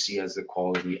what you see as the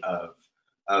quality of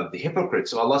the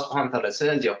hypocrites. So Allah subhanahu wa ta'ala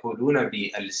says, يَقُولُونَ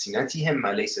بِأَلْسِنَتِهِمْ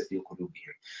مَا لَيْسَ فِي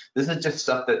قُلُوبِهِمْ. This is just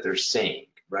stuff that they're saying,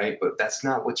 right? But that's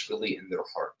not what's really in their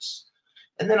hearts.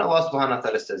 And then Allah subhanahu wa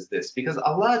ta'ala says this, because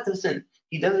Allah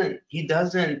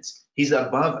he's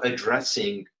above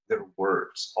addressing their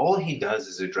words. All he does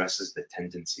is addresses the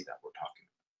tendency that we're talking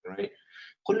about, right?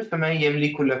 قُلْ فَمَنْ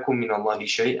يَمْلِكُ لَكُم مِّنَ اللَّهِ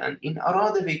شَيْئًا إِنْ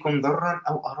أَرَادَ بِكُمْ ضَرًّا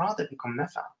أَوْ أَرَادَ بِكُمْ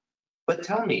نَفْعًا. But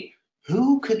tell me,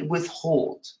 who could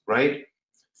withhold, right,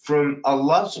 from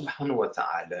Allah subhanahu wa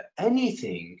ta'ala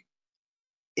anything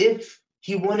if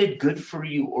he wanted good for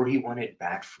you or he wanted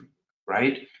bad for you,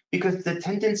 right? Because the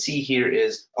tendency here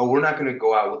is, oh, we're not going to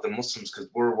go out with the Muslims because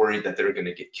we're worried that they're going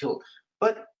to get killed.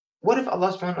 But what if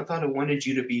Allah subhanahu wa ta'ala wanted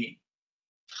you to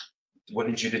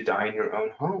die in your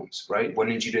own homes, right?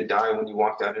 Wanted you to die when you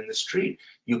walked out in the street?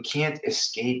 You can't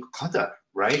escape qadar,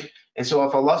 right? And so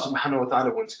if Allah subhanahu wa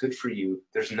ta'ala wants good for you,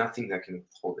 there's nothing that can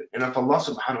withhold it. And if Allah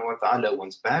subhanahu wa ta'ala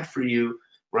wants bad for you,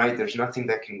 right, there's nothing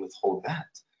that can withhold that.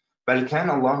 بَلْ كَانَ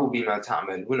اللَّهُ بِمَا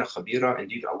تَعْمَلُونَ خَبِيرًا.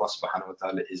 Indeed, Allah subhanahu wa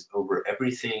ta'ala is over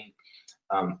everything,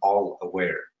 all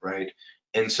aware, right?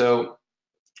 And so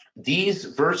these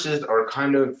verses are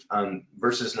kind of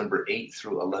verses number 8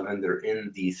 through 11. They're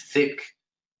in the thick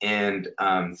and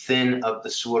thin of the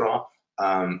surah,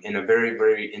 in a very,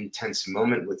 very intense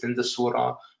moment within the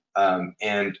surah,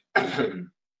 and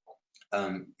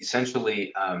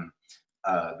essentially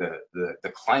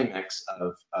the climax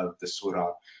of the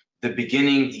surah. the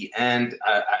beginning, the end.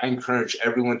 I encourage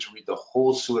everyone to read the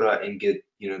whole surah and get,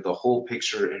 the whole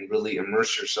picture and really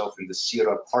immerse yourself in the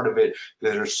seerah part of it,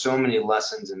 because there's so many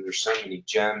lessons and there's so many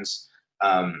gems.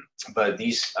 But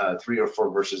these 3 or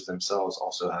 4 verses themselves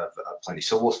also have plenty.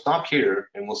 So we'll stop here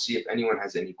and we'll see if anyone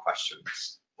has any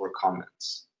questions or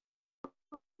comments.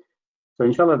 So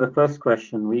inshallah, the first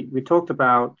question, we talked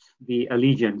about the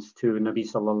allegiance to Nabi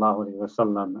sallallahu alaihi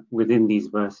wasallam within these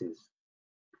verses.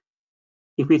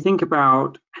 If we think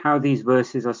about how these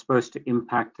verses are supposed to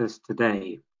impact us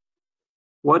today,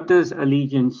 what does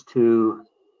allegiance to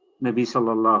Nabi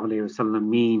sallallahu alaihi wasallam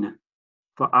mean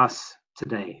for us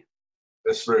today?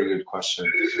 That's a very good question.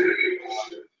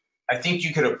 I think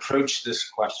you could approach this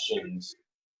question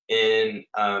in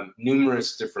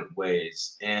numerous different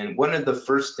ways. And one of the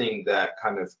first things that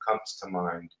kind of comes to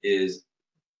mind is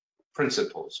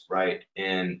principles, right?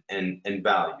 And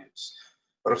values.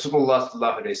 Rasulullah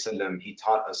sallallahu alaihi wasallam, he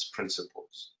taught us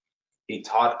principles. He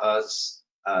taught us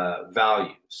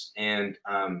values, and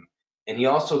he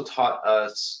also taught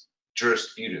us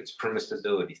jurisprudence,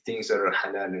 permissibility, things that are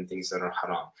halal and things that are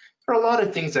haram. There are a lot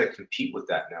of things that compete with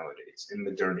that nowadays in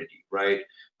modernity, right?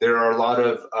 There are a lot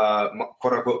of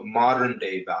quote unquote modern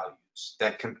day values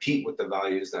that compete with the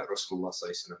values that Rasulullah sallallahu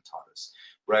alaihi wasallam taught us,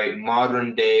 right?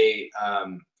 Modern day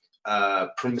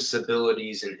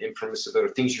permissibilities and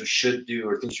impermissibilities, things you should do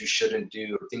or things you shouldn't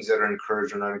do, or things that are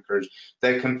encouraged or not encouraged,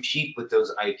 that compete with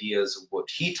those ideas of what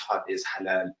he taught is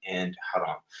halal and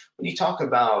haram. When you talk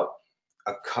about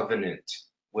a covenant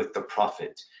with the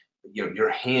Prophet, your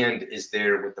hand is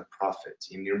there with the Prophet,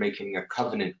 and you're making a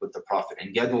covenant with the Prophet,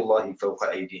 and yadullahi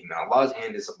fawqa aydihim, Allah's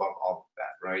hand is above all of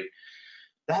that, right?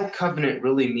 That covenant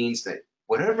really means that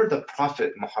whatever the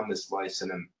Prophet Muhammad sallallahu alaihi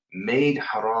wasallam made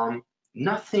haram,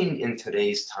 nothing in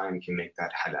today's time can make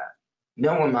that halal.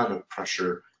 No amount of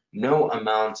pressure, no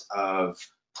amount of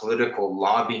political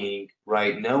lobbying,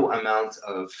 right? No amount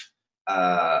of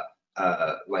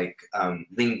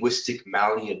linguistic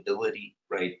malleability,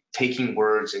 right? Taking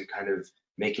words and kind of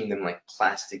making them like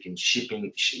plastic and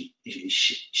shaping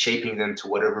them to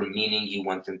whatever meaning you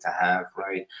want them to have,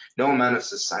 right? No amount of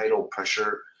societal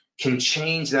pressure can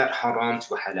change that haram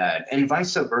to halal, and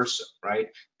vice versa, right?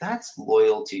 That's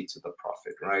loyalty to the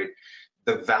Prophet, right?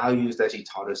 The values that he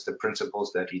taught us, the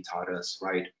principles that he taught us,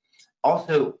 right?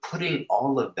 Also putting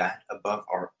all of that above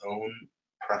our own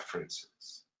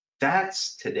preferences.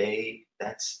 That's today,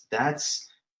 that's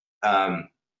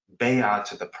bay'ah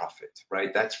to the Prophet,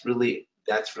 right? That's really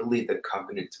the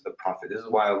covenant to the Prophet. This is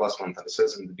why Allah subhanahu wa ta'ala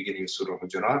says in the beginning of Surah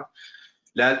Hujurat,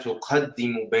 لا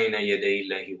تقدموا بين يدي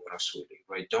الله ورسوله,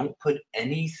 right? Don't put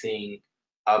anything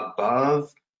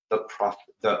above the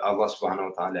Prophet, Allah subhanahu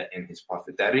wa ta'ala and his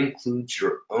Prophet. That includes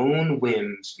your own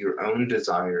whims, your own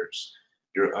desires,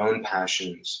 your own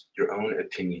passions, your own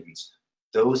opinions.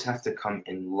 Those have to come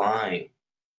in line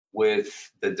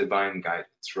with the divine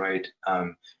guidance, right?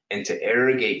 And to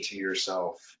arrogate to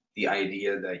yourself the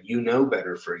idea that you know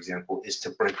better, for example, is to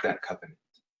break that covenant.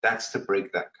 That's to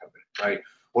break that covenant, right?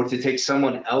 Or to take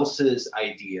someone else's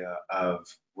idea of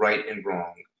right and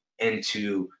wrong and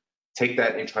to take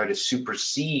that and try to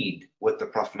supersede what the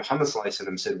Prophet Muhammad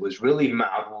said was really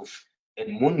ma'ruf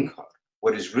and munkar,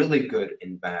 what is really good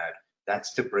and bad.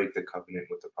 That's to break the covenant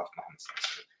with the Prophet Muhammad.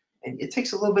 And it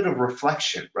takes a little bit of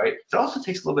reflection, right? It also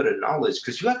takes a little bit of knowledge,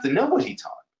 because you have to know what he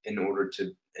taught in order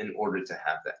to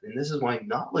have that. And this is why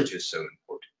knowledge is so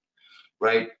important,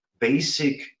 right?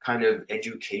 Basic kind of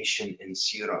education in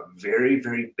seerah, very,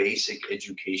 very basic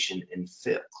education in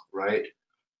fiqh, right?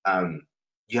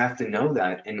 You have to know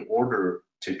that in order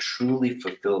to truly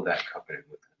fulfill that covenant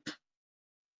with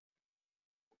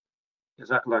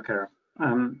him. Jazakallah khair.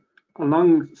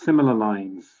 Along similar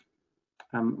lines,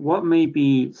 what may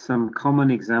be some common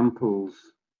examples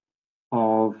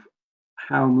of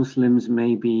how Muslims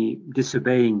may be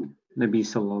disobeying Nabi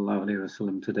sallallahu alaihi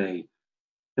wasallam today?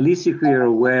 At least if we are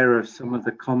aware of some of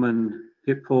the common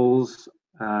pitfalls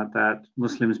that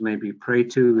Muslims may be prey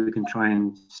to, we can try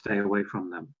and stay away from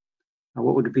them.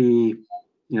 What would be,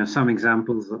 some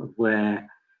examples of where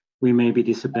we may be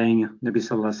disobeying Nabi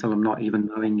sallallahu alaihi wasallam, not even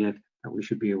knowing it, that we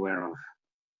should be aware of?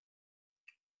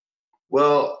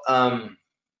 Well,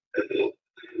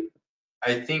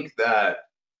 I think that,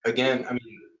 again,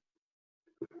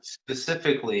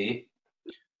 specifically,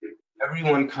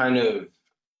 everyone kind of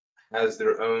has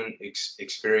their own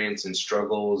experience and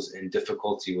struggles and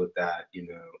difficulty with that,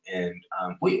 and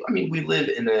we live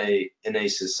in a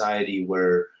society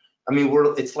where,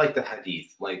 it's like the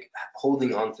hadith, like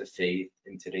holding on to faith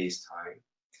in today's time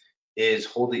is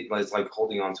like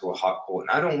holding on to a hot coal. And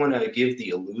I don't want to give the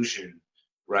illusion,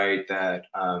 right, that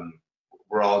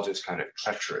we're all just kind of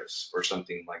treacherous or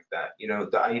something like that. You know,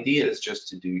 the idea is just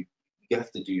to do, you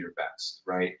have to do your best,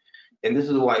 right? And this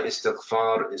is why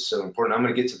istighfar is so important. I'm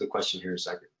going to get to the question here in a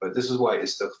second, but this is why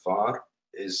istighfar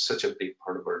is such a big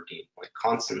part of our deen, like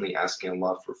constantly asking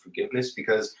Allah for forgiveness,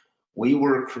 because we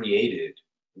were created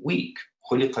weak.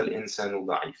 خُلِقَ الْإِنسَانُ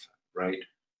ضَعِيفًا, right?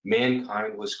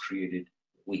 Mankind was created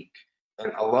weak.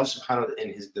 And Allah subhanahu wa ta'ala,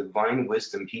 in his divine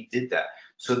wisdom, he did that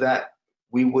so that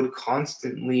we would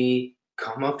constantly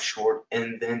come up short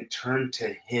and then turn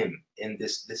to him. And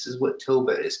this is what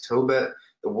tawbah is. Tawbah,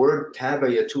 the word taba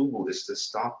yatubu, is to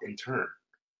stop and turn,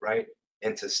 right?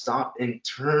 And to stop and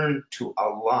turn to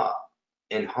Allah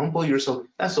and humble yourself.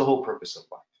 That's the whole purpose of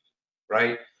life,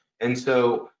 right? And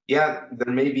so, yeah,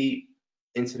 there may be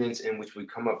incidents in which we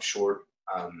come up short.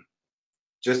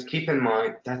 Just keep in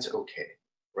mind that's okay,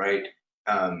 right?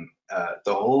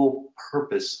 The whole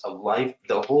purpose of life,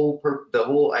 the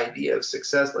whole idea of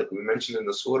success, like we mentioned in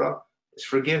the surah, is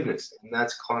forgiveness, and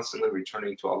that's constantly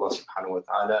returning to Allah subhanahu wa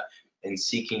ta'ala and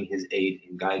seeking His aid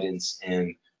and guidance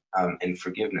and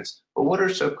forgiveness. But what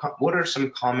are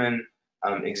some common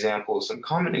examples? Some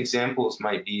common examples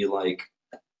might be like,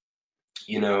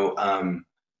 you know,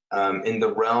 in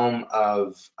the realm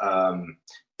of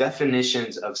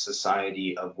definitions of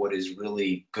society of what is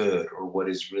really good or what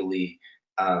is really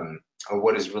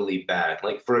bad.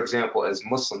 Like, for example, as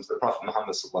Muslims, the Prophet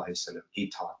Muhammad sallallahu alaihi wasallam, he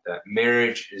taught that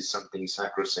marriage is something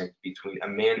sacrosanct between a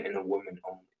man and a woman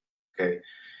only. Okay,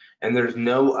 and there's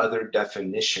no other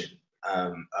definition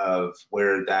of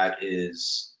where that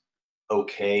is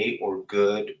okay or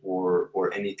good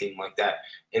or anything like that.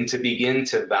 And to begin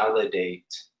to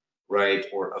validate, right,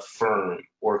 or affirm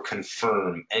or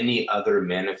confirm any other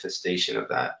manifestation of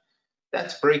that,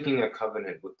 that's breaking a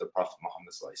covenant with the Prophet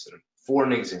Muhammad sallallahu alaihi wasallam. For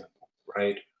an example,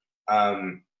 right,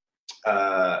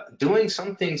 doing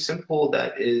something simple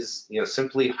that is, you know,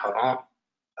 simply haram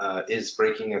is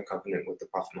breaking a covenant with the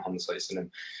Prophet Muhammad sallallahu alaihi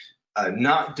wasallam.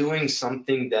 Not doing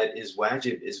something that is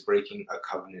wajib is breaking a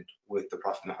covenant with the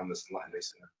Prophet Muhammad sallallahu alaihi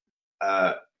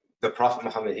wasallam. The Prophet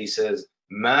Muhammad, he says,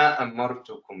 "Ma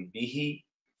amartukum bihi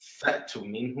fa'tu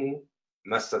minhu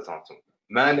mastata'tum.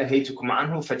 Ma nahaytukum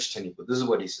anhu fajtanibu." This is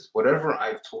what he says. Whatever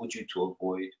I've told you to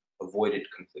avoid it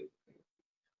completely.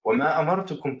 وَمَا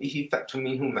أَمَرْتُكُمْ بِهِ فَأْتُوا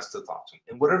مِنْهُ مَا اسْتَطَعْتُمْ.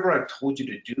 And whatever I've told you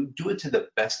to do it to the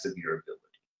best of your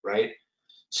ability, right?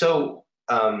 So,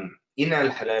 إِنَّ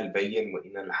الْحَلَالَ بَيِّنْ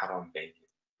وَإِنَّ الْحَرَامَ بَيِّنْ,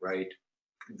 right?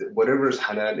 Whatever is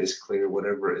halal is clear,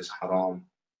 whatever is haram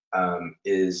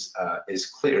is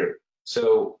clear.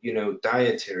 So, you know,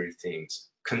 dietary things,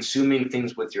 consuming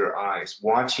things with your eyes,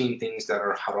 watching things that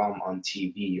are haram on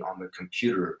TV, on the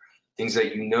computer, things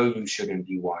that you know you shouldn't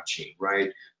be watching,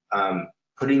 right?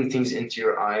 Putting things into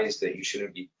your eyes that you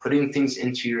shouldn't be, putting things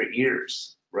into your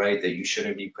ears, right, that you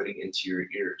shouldn't be putting into your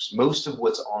ears. Most of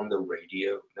what's on the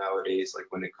radio nowadays, like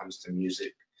when it comes to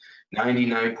music,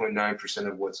 99.9%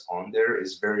 of what's on there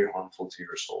is very harmful to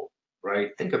your soul,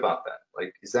 right? Think about that.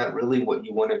 Like, is that really what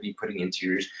you want to be putting into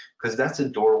your ears? Because that's a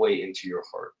doorway into your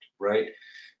heart, right?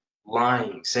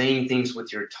 Lying, saying things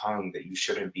with your tongue that you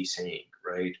shouldn't be saying,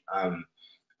 right?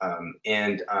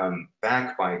 And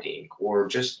backbiting or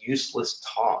just useless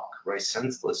talk, right?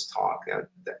 Senseless talk.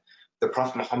 The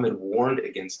Prophet Muhammad warned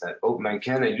against that. Oh, man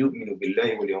kana yu'minu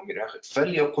billahi wal yawmil akhir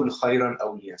falyaqul khayran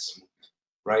aw liyasmut.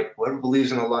 Right? Whoever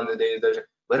believes in Allah on the day of judgment,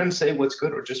 let him say what's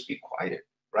good or just be quiet,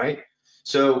 right?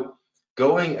 So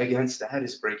going against that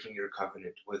is breaking your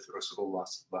covenant with Rasulullah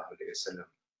sallallahu alaihi wasallam.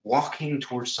 Walking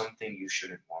towards something you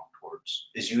shouldn't walk towards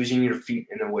is using your feet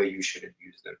in a way you shouldn't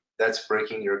use them. That's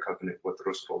breaking your covenant with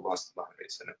Rasulullah sallallahu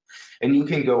alaihi wasallam. And you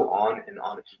can go on and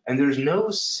on. And there's no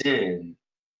sin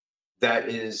that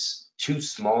is too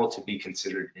small to be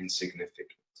considered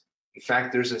insignificant. In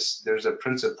fact, there's a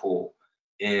principle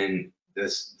in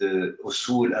the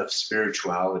usul of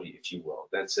spirituality, if you will,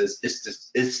 that says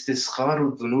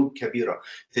istisgharu dhunub kabira,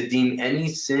 to deem any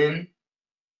sin,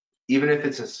 even if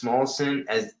it's a small sin,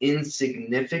 as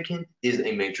insignificant is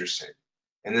a major sin.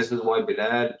 And this is why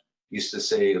Bilal used to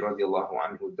say, radiallahu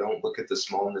anhu, don't look at the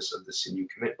smallness of the sin you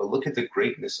commit, but look at the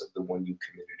greatness of the one you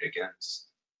committed against,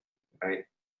 right?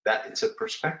 That it's a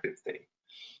perspective thing.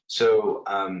 So,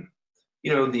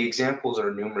 you know, the examples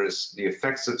are numerous. The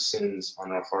effects of sins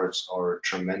on our hearts are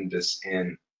tremendous,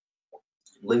 and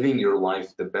living your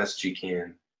life the best you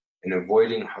can and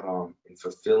avoiding haram and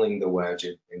fulfilling the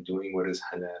wajib and doing what is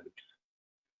halal,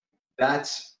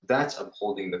 that's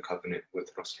upholding the covenant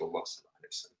with Rasulullah sallallahu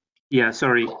alaihi wasallam. Yeah,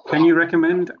 sorry. Can you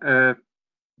recommend a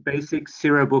basic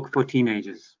Sirah book for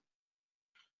teenagers?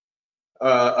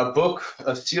 A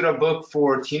Sirah book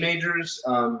for teenagers,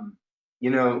 you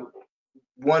know,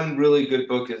 one really good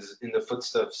book is In the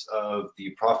Footsteps of the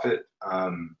Prophet,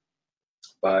 by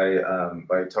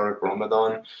Tariq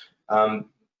Ramadan.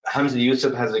 Hamza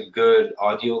Yusuf has a good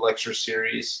audio lecture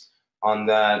series on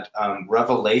that.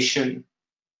 Revelation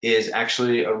is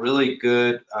actually a really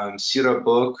good seerah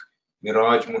book.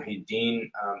 Miraj Muhyiddin,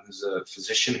 who's a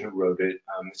physician who wrote it.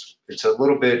 It's a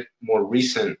little bit more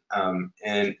recent, and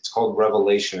it's called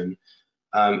Revelation.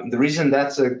 The reason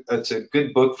it's a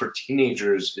good book for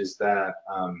teenagers is that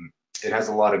it has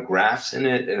a lot of graphs in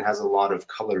it. It has a lot of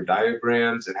color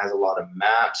diagrams. It has a lot of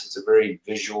maps. It's a very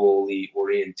visually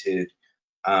oriented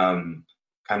kind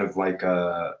of like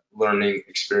a learning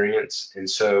experience. And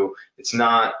so it's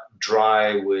not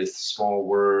dry with small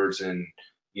words and,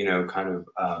 you know, kind of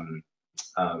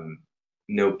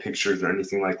no pictures or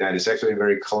anything like that. It's actually a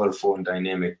very colorful and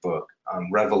dynamic book.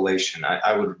 Revelation,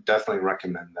 I would definitely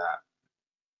recommend that.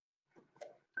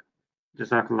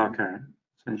 Jazakallah khair.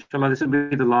 So inshallah, this will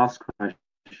be the last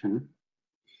question.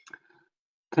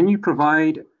 Can you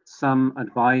provide some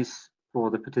advice for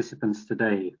the participants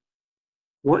today?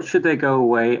 What should they go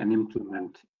away and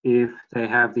implement if they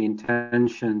have the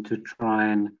intention to try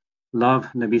and love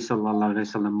Nabi Sallallahu Alaihi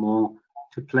Wasallam more,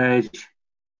 to pledge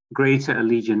greater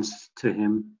allegiance to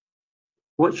him?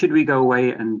 What should we go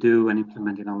away and do and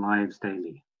implement in our lives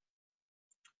daily?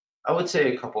 I would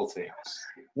say a couple things.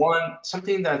 One,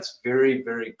 something that's very,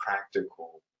 very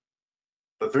practical,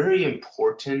 but very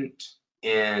important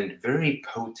and very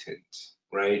potent,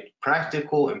 right?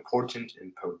 Practical, important,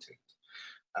 and potent.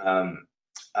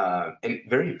 And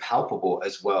very palpable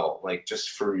as well, like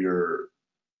just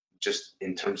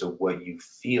in terms of what you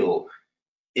feel,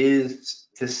 is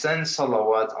to send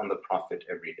salawat on the Prophet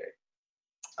every day.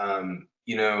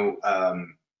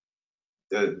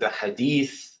 The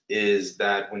hadith is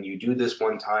that when you do this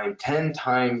one time, 10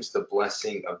 times the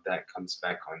blessing of that comes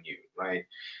back on you, right?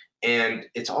 And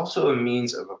it's also a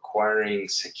means of acquiring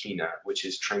sakina, which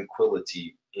is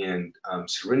tranquility and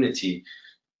serenity,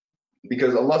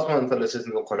 because Allah subhanahu wa ta'ala says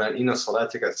in the Quran, Inna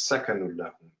salatika sakanun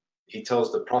lahum. He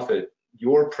tells the Prophet,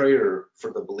 your prayer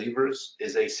for the believers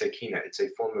is a sakina, it's a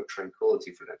form of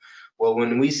tranquility for them. Well,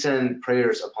 when we send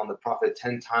prayers upon the Prophet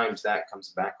 10 times, that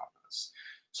comes back on us.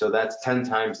 So that's 10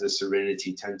 times the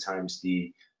serenity, 10 times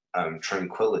the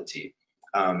tranquility.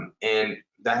 And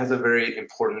that has a very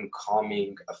important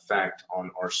calming effect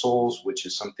on our souls, which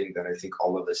is something that I think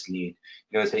all of us need.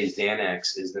 You know, say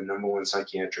Xanax is the #1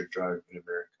 psychiatric drug in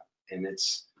America, and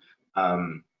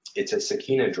it's a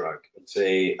sakina drug. It's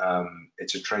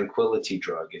a tranquility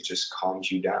drug. It just calms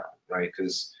you down, right?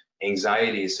 Because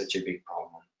anxiety is such a big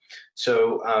problem.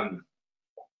 So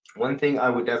one thing I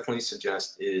would definitely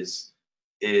suggest is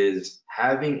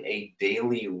having a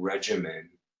daily regimen.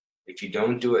 If you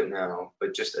don't do it now,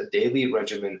 but just a daily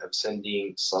regimen of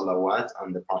sending salawat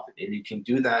on the Prophet. And you can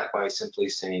do that by simply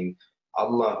saying,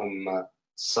 Allahumma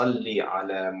salli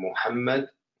ala Muhammad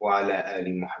wa ala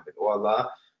ali Muhammad. O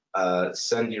Allah,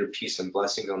 send your peace and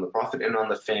blessings on the Prophet and on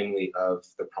the family of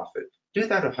the Prophet. Do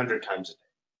that 100 times a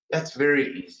day. That's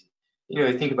very easy. You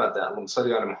know, think about that. Allahumma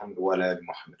salli ala Muhammad wa ala ali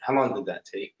Muhammad. How long did that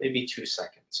take? Maybe 2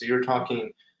 seconds. So you're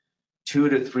talking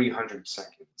 200 to 300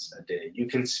 seconds a day. You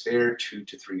can spare 200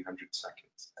 to 300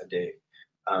 seconds a day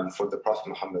for the Prophet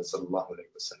Muhammad sallallahu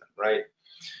alaihi wasallam, right?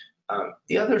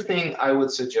 The other thing I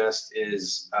would suggest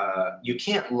is you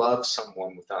can't love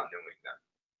someone without knowing them.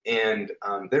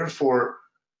 And therefore,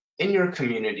 in your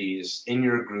communities, in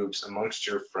your groups, amongst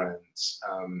your friends,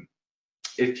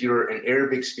 if you're an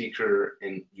Arabic speaker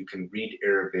and you can read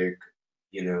Arabic,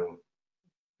 you know,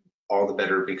 all the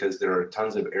better, because there are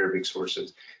tons of Arabic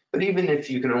sources. But even if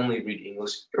you can only read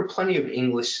English, there are plenty of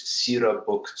English seerah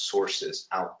book sources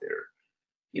out there.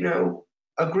 You know,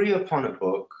 agree upon a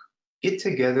book, get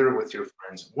together with your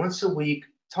friends once a week,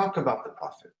 talk about the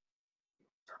Prophet.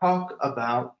 Talk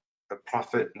about the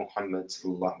Prophet Muhammad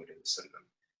sallallahu alaihi wasallam.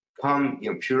 Come,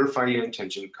 you know, purify your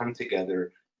intention, come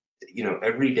together, you know,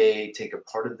 every day, take a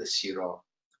part of the seerah,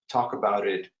 talk about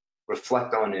it,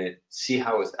 reflect on it, see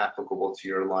how it's applicable to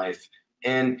your life,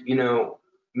 and, you know,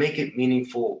 make it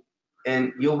meaningful,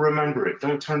 and you'll remember it.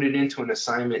 Don't turn it into an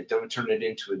assignment. Don't turn it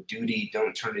into a duty.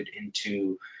 Don't turn it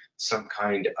into some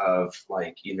kind of,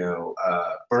 like, you know,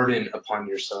 burden upon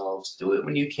yourselves. Do it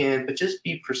when you can, but just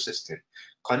be persistent.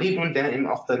 That's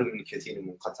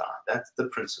the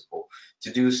principle.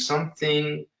 To do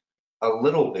something a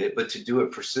little bit, but to do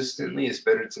it persistently is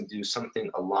better than do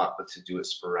something a lot, but to do it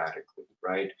sporadically,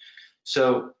 right?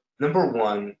 So number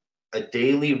one, a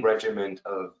daily regimen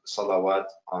of salawat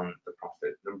on the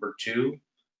Prophet. Number two,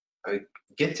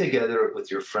 get together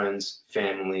with your friends,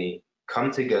 family,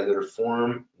 come together,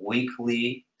 form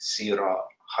weekly seerah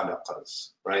halaqas,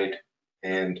 right?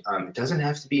 And it doesn't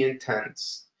have to be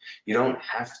intense. You don't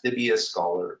have to be a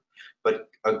scholar, but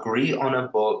agree on a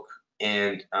book.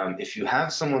 And if you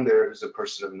have someone there who's a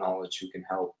person of knowledge who can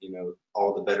help,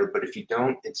 all the better. But if you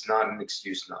don't, it's not an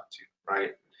excuse not to,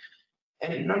 right?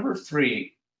 And number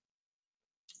three,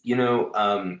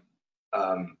 the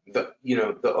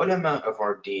ulama of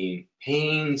our deen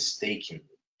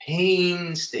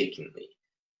painstakingly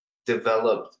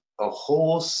developed a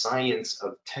whole science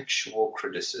of textual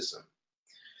criticism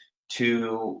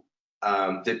to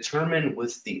determine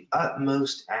with the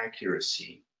utmost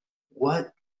accuracy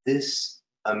what this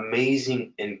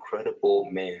amazing, incredible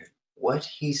man, what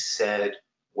he said,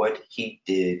 what he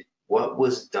did, what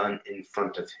was done in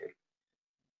front of him.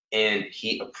 And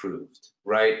he approved,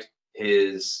 right?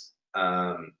 His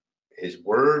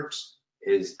words,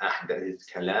 his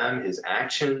kalam, his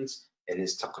actions, and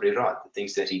his taqrirat, the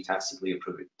things that he tacitly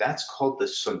approved. That's called the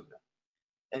sunnah.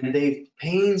 And they've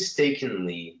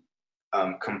painstakingly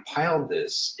compiled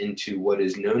this into what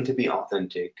is known to be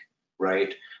authentic,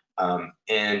 right?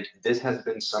 And this has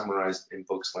been summarized in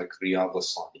books like Riyadh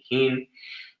al-Salihin,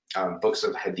 books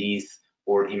of hadith,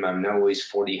 or Imam Nawawi's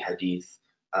 40 hadith,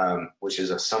 which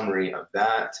is a summary of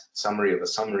that, summary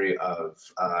of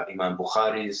Imam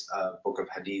Bukhari's book of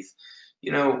hadith.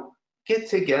 Get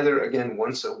together again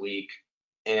once a week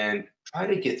and try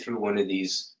to get through one of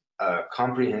these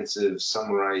comprehensive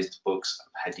summarized books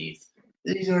of hadith.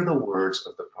 These are the words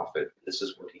of the Prophet. This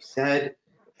is what he said.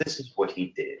 This is what he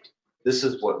did. This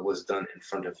is what was done in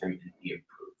front of him, and he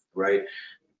improved, right?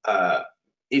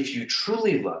 If you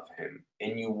truly love him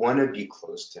and you want to be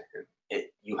close to him,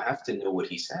 you have to know what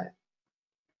he said,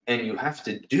 and you have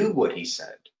to do what he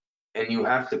said, and you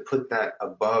have to put that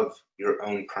above your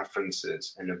own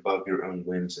preferences and above your own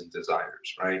whims and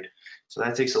desires, right? So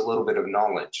that takes a little bit of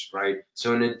knowledge, right?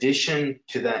 So in addition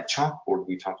to that chalkboard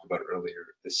we talked about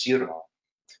earlier, the Surah,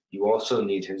 you also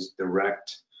need his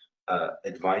direct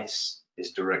advice,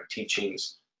 his direct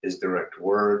teachings, his direct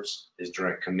words, his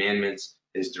direct commandments,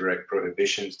 his direct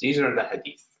prohibitions. These are the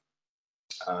hadith.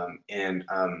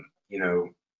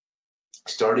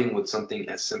 Starting with something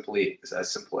as simple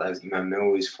as Imam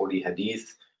Nawawi's 40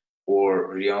 hadith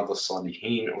or Riyadh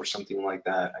al-Salihin or something like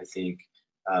that, I think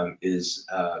is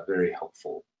very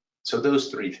helpful. So those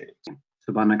three things.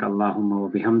 Subhanak Allahumma wa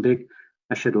bihamdik,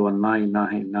 ashhadu an la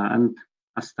ilaha illa ant,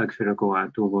 astaghfiruka wa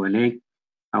atubu ilayk.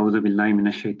 A'udhu billahi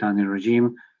minash shaitanir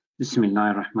rajim.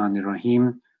 Bismillahir rahmanir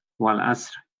rahim. Wal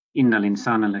asr, innal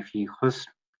insana lafi khusr,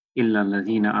 illa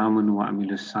alladhina amanu wa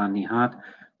amilus salihat.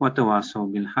 وتواصوا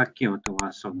بالحق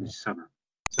وتواصوا بالصبر.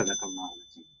 صدق الله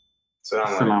العظيم. السلام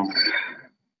عليكم.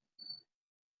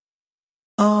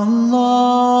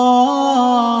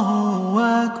 الله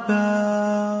أكبر.